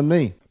smarter than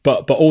me.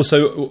 But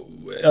also,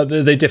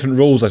 they're different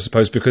rules, I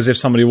suppose, because if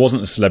somebody who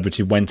wasn't a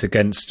celebrity went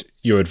against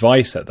your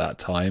advice at that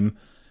time,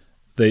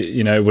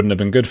 it wouldn't have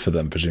been good for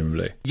them,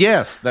 presumably.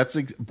 Yes, that's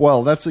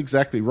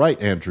exactly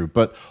right, Andrew.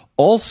 But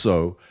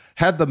also,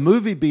 had the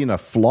movie been a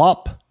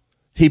flop,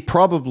 he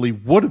probably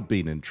would have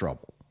been in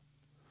trouble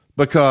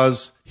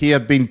because he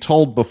had been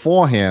told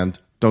beforehand,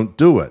 don't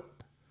do it.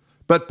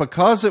 But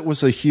because it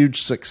was a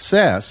huge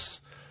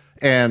success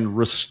and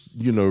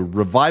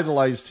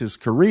revitalized his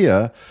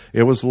career,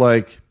 it was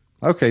like,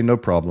 okay, no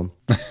problem.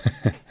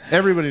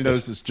 Everybody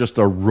knows it's just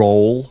a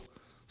role,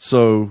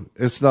 so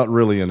it's not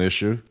really an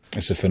issue.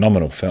 It's a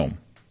phenomenal film.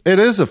 It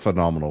is a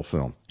phenomenal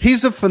film.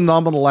 He's a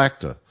phenomenal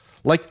actor.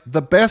 Like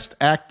the best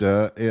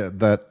actor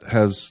that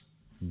has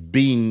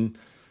been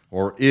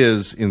or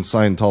is in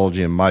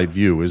Scientology, in my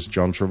view, is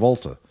John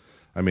Travolta.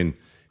 I mean,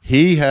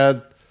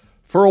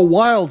 for a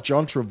while,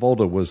 John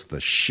Travolta was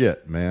the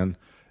shit, man.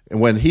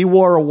 And when he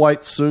wore a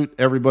white suit,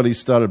 everybody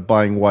started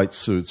buying white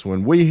suits.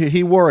 When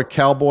he wore a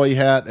cowboy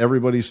hat,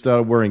 everybody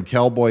started wearing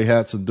cowboy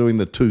hats and doing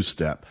the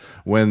two-step.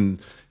 When,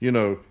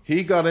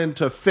 he got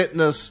into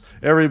fitness,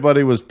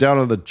 everybody was down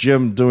at the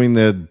gym doing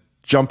their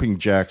jumping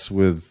jacks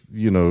with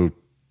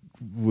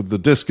the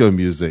disco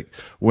music.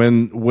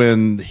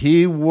 When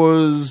he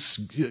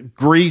was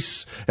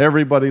Grease,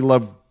 everybody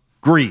loved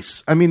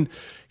Grease. I mean,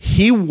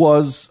 he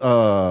was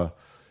very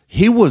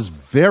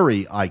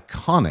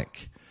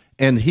iconic,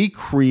 and he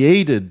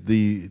created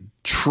the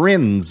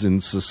trends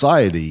in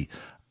society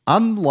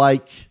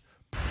unlike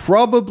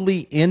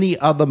probably any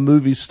other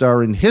movie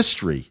star in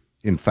history.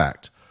 In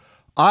fact,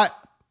 I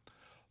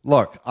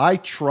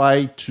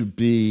try to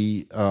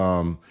be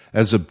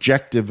as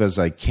objective as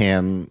I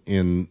can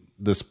in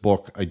this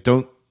book. I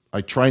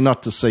try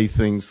not to say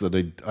things that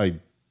I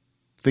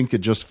think are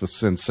just for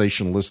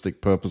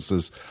sensationalistic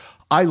purposes.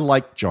 I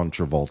like John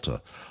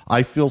Travolta.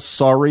 I feel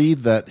sorry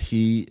that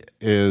he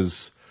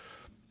is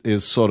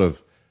sort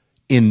of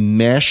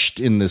enmeshed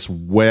in this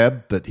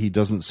web that he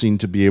doesn't seem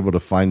to be able to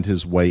find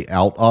his way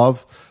out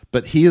of.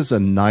 But he is a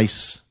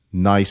nice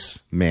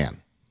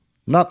man.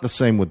 Not the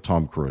same with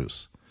Tom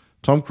Cruise.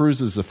 Tom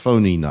Cruise is a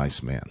phony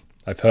nice man.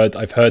 I've heard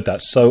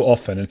that so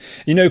often, and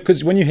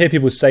because when you hear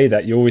people say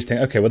that, you always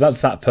think, okay, well, that's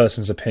that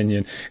person's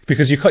opinion,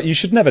 because you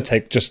should never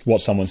take just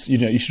what someone's.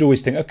 You should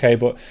always think, okay,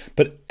 but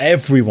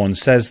everyone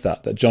says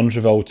that John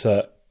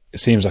Travolta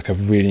seems like a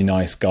really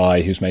nice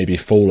guy who's maybe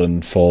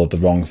fallen for the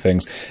wrong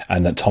things,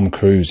 and that Tom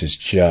Cruise is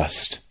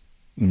just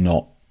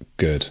not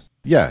good.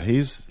 Yeah,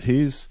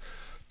 he's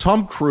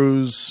Tom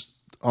Cruise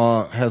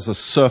has a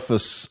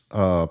surface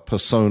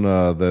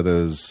persona that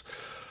is,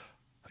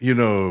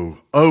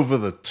 over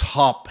the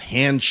top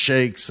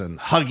handshakes and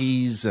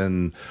huggies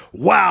and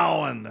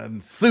wow and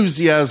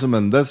enthusiasm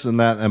and this and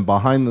that. And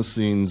behind the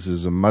scenes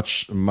is a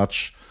much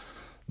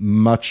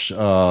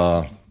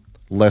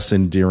less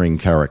endearing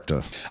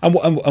character.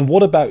 And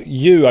what about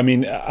you? I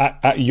mean,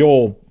 at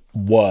your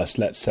worst,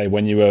 let's say,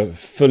 when you were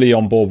fully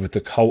on board with the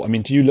cult, I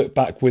mean, do you look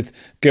back with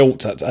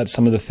guilt at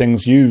some of the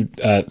things you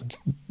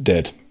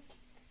did?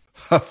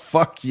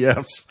 Fuck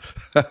yes.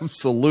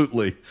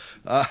 Absolutely.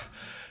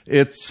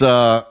 It's,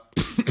 there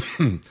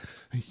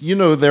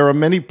are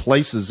many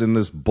places in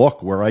this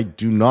book where I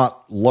do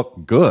not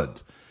look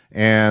good.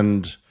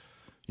 And,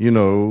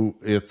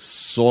 it's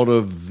sort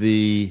of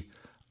the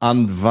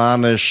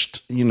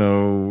unvarnished,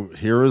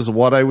 here is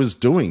what I was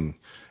doing.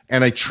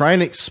 And I try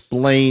and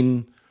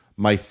explain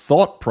my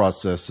thought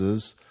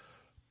processes,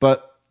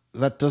 but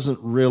that doesn't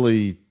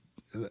really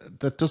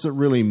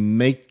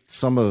make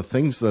some of the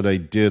things that I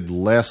did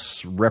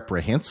less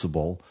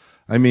reprehensible.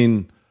 I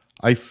mean,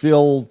 I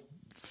feel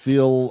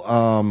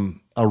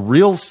a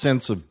real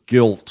sense of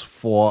guilt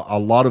for a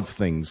lot of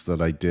things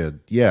that I did.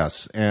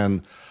 Yes.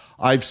 And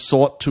I've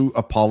sought to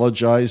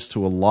apologize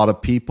to a lot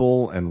of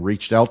people and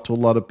reached out to a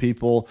lot of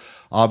people.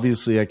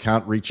 Obviously, I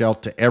can't reach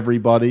out to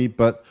everybody,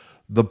 but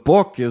the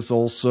book is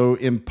also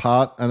in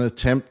part an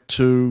attempt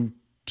to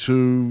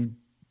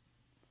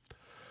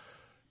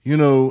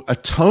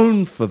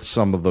atone for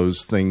some of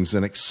those things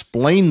and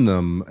explain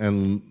them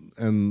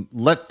and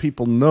let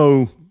people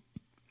know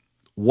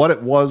what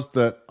it was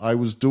that I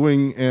was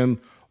doing and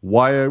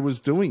why I was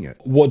doing it.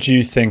 What do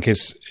you think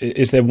is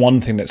there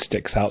one thing that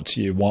sticks out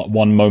to you,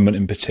 one moment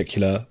in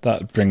particular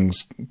that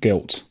brings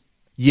guilt?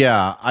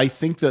 Yeah, I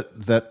think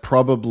that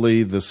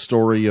probably the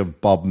story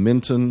of Bob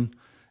Minton,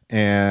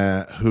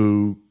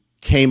 who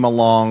came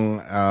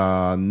along,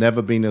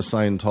 never been a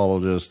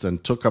Scientologist,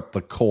 and took up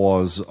the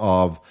cause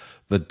of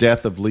the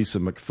death of Lisa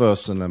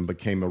McPherson and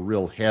became a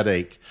real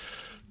headache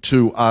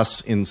to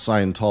us in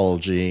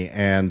Scientology.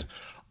 And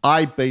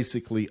I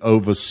basically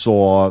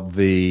oversaw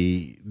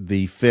the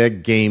fair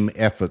game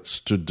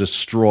efforts to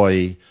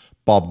destroy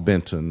Bob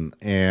Minton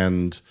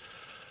and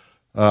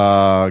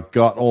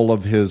got all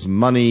of his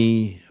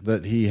money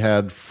that he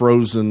had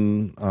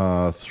frozen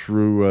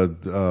through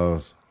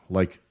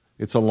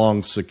it's a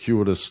long,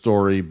 circuitous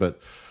story, but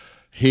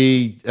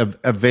he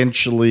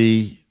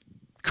eventually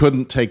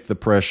couldn't take the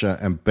pressure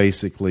and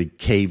basically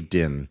caved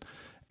in.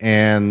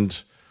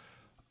 And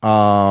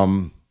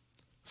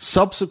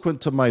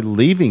subsequent to my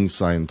leaving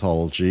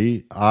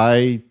Scientology,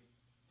 I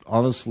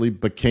honestly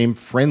became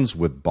friends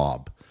with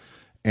Bob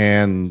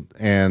and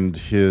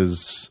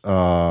his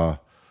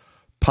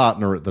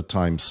partner at the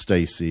time,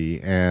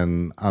 Stacy.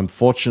 And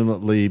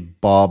unfortunately,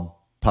 Bob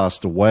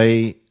passed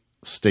away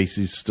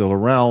Stacy's still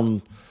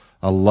around,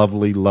 a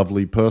lovely,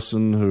 lovely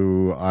person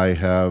who I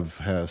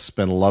have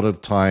spent a lot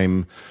of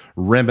time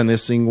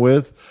reminiscing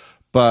with.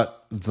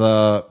 But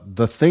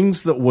the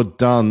things that were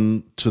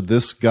done to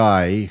this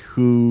guy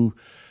who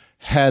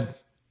had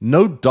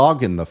no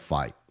dog in the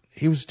fight,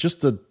 he was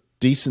just a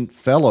decent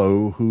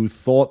fellow who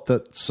thought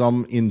that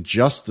some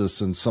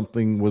injustice and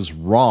something was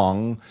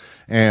wrong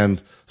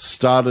and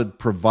started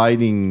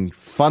providing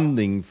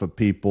funding for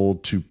people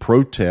to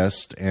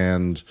protest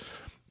and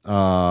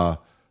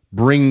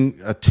bring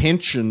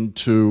attention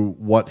to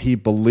what he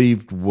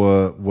believed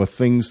were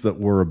things that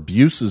were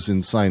abuses in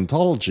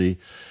Scientology.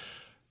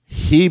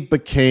 He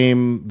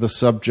became the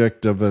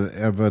subject of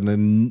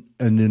an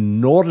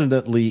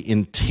inordinately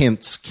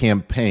intense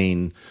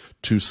campaign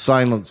to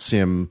silence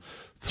him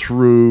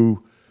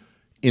through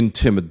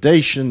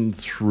intimidation,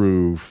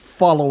 through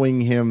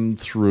following him,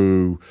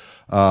 through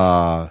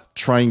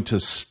trying to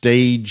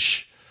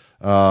stage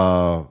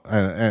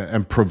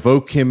and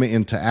provoke him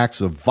into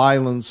acts of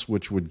violence,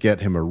 which would get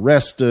him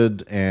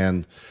arrested.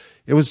 And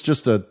it was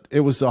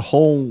a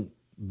whole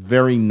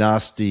very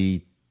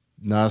nasty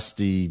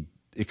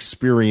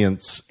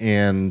experience.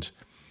 And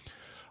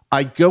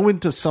I go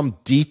into some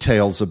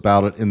details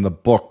about it in the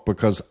book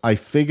because I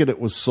figured it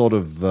was sort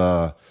of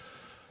the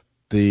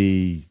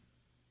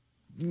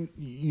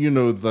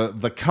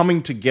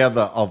coming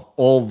together of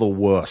all the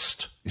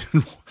worst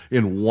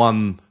in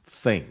one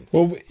thing.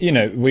 Well,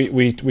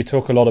 we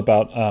talk a lot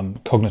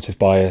about cognitive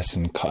bias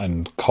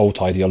and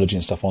cult ideology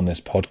and stuff on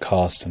this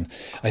podcast, and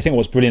I think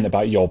what's brilliant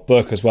about your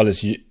book as well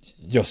is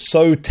you're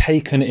so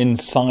taken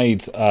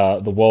inside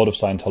the world of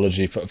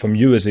Scientology from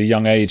you as a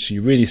young age.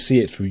 You really see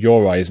it through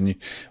your eyes, and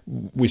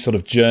we sort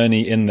of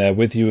journey in there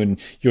with you, and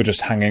you're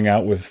just hanging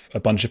out with a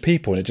bunch of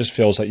people, and it just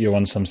feels like you're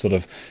on some sort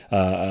of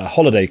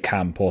holiday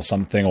camp or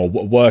something, or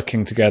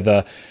working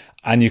together,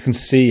 and you can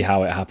see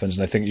how it happens,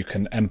 and I think you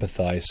can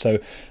empathize. So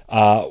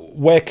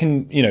where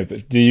can,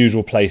 the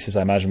usual places,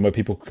 I imagine, where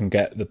people can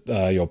get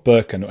your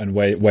book, and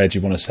where do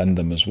you want to send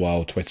them as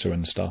well, Twitter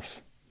and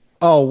stuff?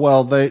 Oh,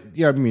 well,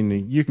 you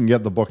can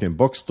get the book in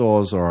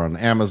bookstores or on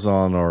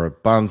Amazon or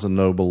at Barnes &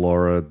 Noble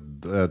or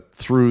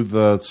through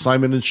the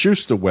Simon &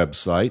 Schuster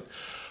website.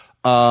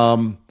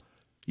 I'm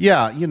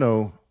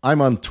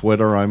on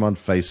Twitter, I'm on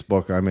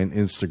Facebook, I'm on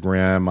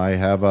Instagram. I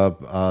have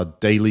a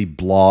daily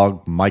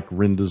blog,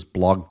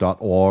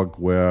 MikeRindersblog.org,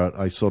 where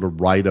I sort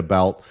of write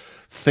about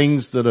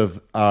things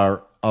that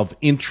are of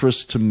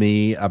interest to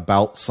me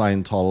about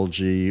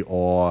Scientology,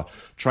 or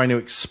trying to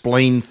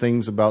explain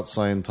things about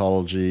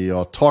Scientology,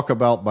 or talk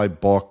about my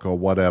book or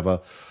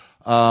whatever.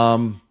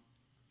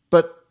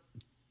 But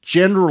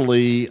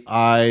generally,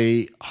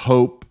 I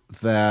hope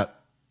that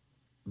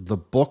the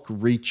book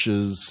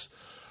reaches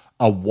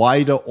a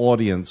wider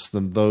audience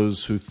than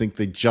those who think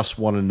they just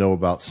want to know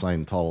about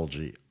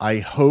Scientology. I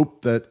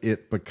hope that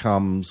it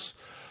becomes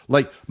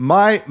like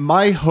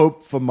my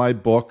hope for my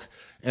book.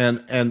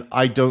 And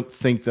I don't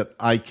think that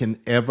I can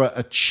ever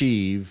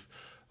achieve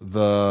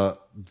the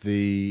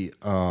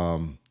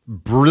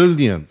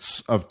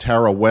brilliance of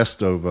Tara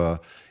Westover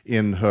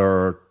in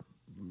her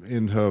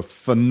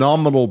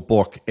phenomenal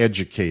book,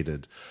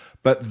 Educated.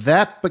 But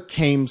that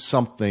became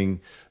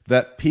something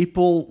that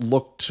people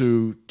look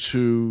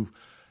to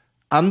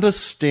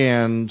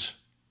understand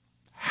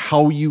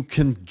how you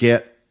can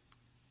get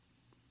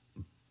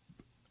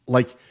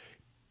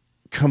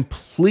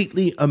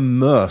completely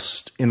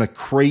immersed in a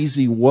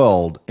crazy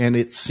world and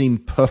it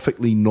seemed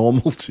perfectly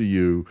normal to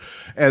you.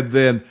 And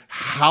then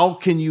how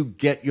can you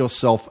get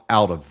yourself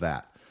out of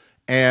that?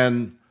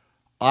 And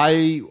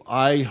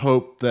I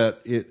hope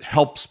that it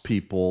helps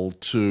people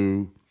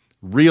to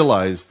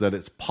realize that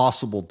it's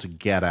possible to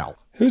get out.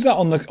 Who's that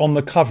on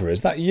the cover?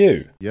 Is that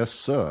you? Yes,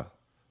 sir.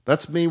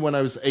 That's me when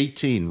I was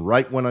 18,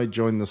 right when I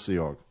joined the Sea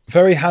Org.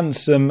 Very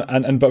handsome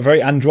but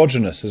very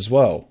androgynous as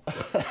well.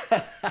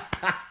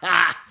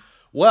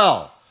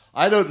 Well,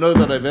 I don't know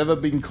that I've ever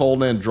been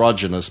called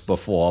androgynous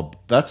before.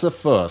 That's a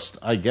first.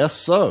 I guess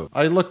so.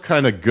 I look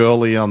kind of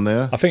girly on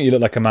there. I think you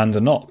look like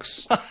Amanda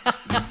Knox.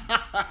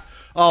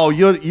 Oh,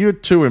 you're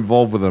too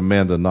involved with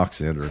Amanda Knox,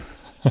 Andrew.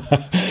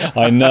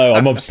 I know.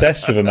 I'm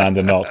obsessed with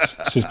Amanda Knox.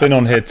 She's been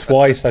on here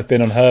twice. I've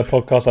been on her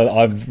podcast.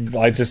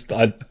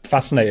 I'm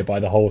fascinated by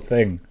the whole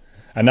thing.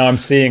 And now I'm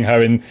seeing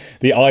her in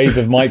the eyes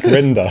of Mike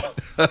Rinder.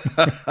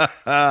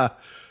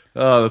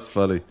 Oh, that's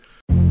funny.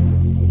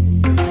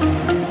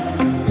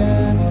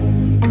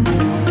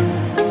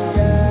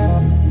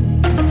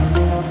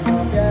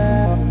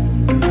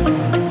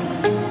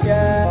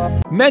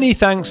 Many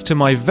thanks to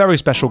my very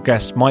special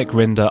guest, Mike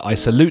Rinder. I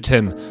salute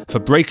him for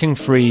breaking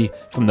free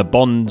from the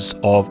bonds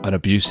of an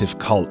abusive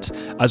cult,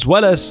 as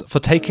well as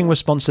for taking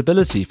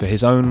responsibility for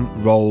his own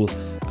role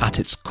at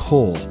its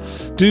core.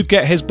 Do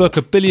get his book,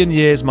 A Billion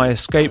Years, My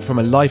Escape from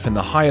a Life in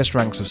the Highest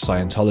Ranks of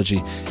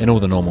Scientology, in all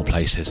the normal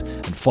places.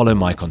 And follow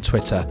Mike on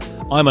Twitter.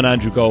 I'm on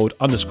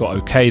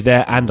AndrewGold_OK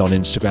there and on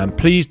Instagram.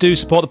 Please do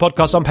support the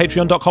podcast on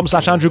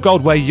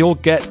patreon.com/AndrewGold, where you'll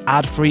get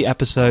ad-free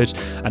episodes,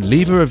 and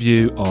leave a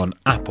review on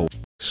Apple.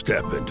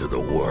 Step into the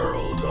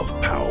world of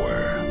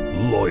power,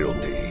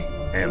 loyalty,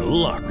 and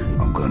luck.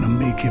 I'm gonna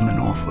make him an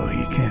offer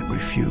he can't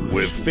refuse.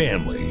 With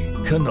family,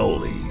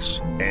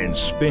 cannolis, and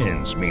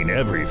spins mean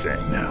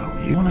everything. Now,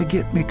 you wanna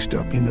get mixed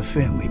up in the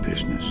family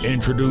business.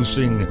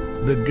 Introducing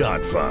The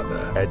Godfather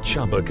at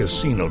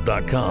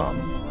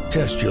ChumbaCasino.com.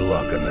 Test your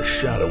luck in the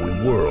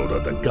shadowy world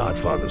of The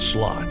Godfather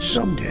slot.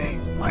 Someday,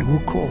 I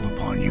will call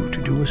upon you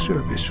to do a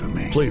service for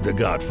me. Play The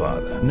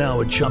Godfather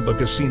now at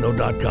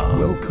ChumbaCasino.com.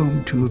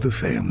 Welcome to the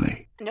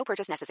family. No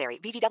purchase necessary.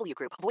 VGW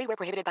Group. Void where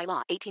prohibited by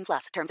law.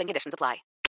 18+. Terms and conditions apply.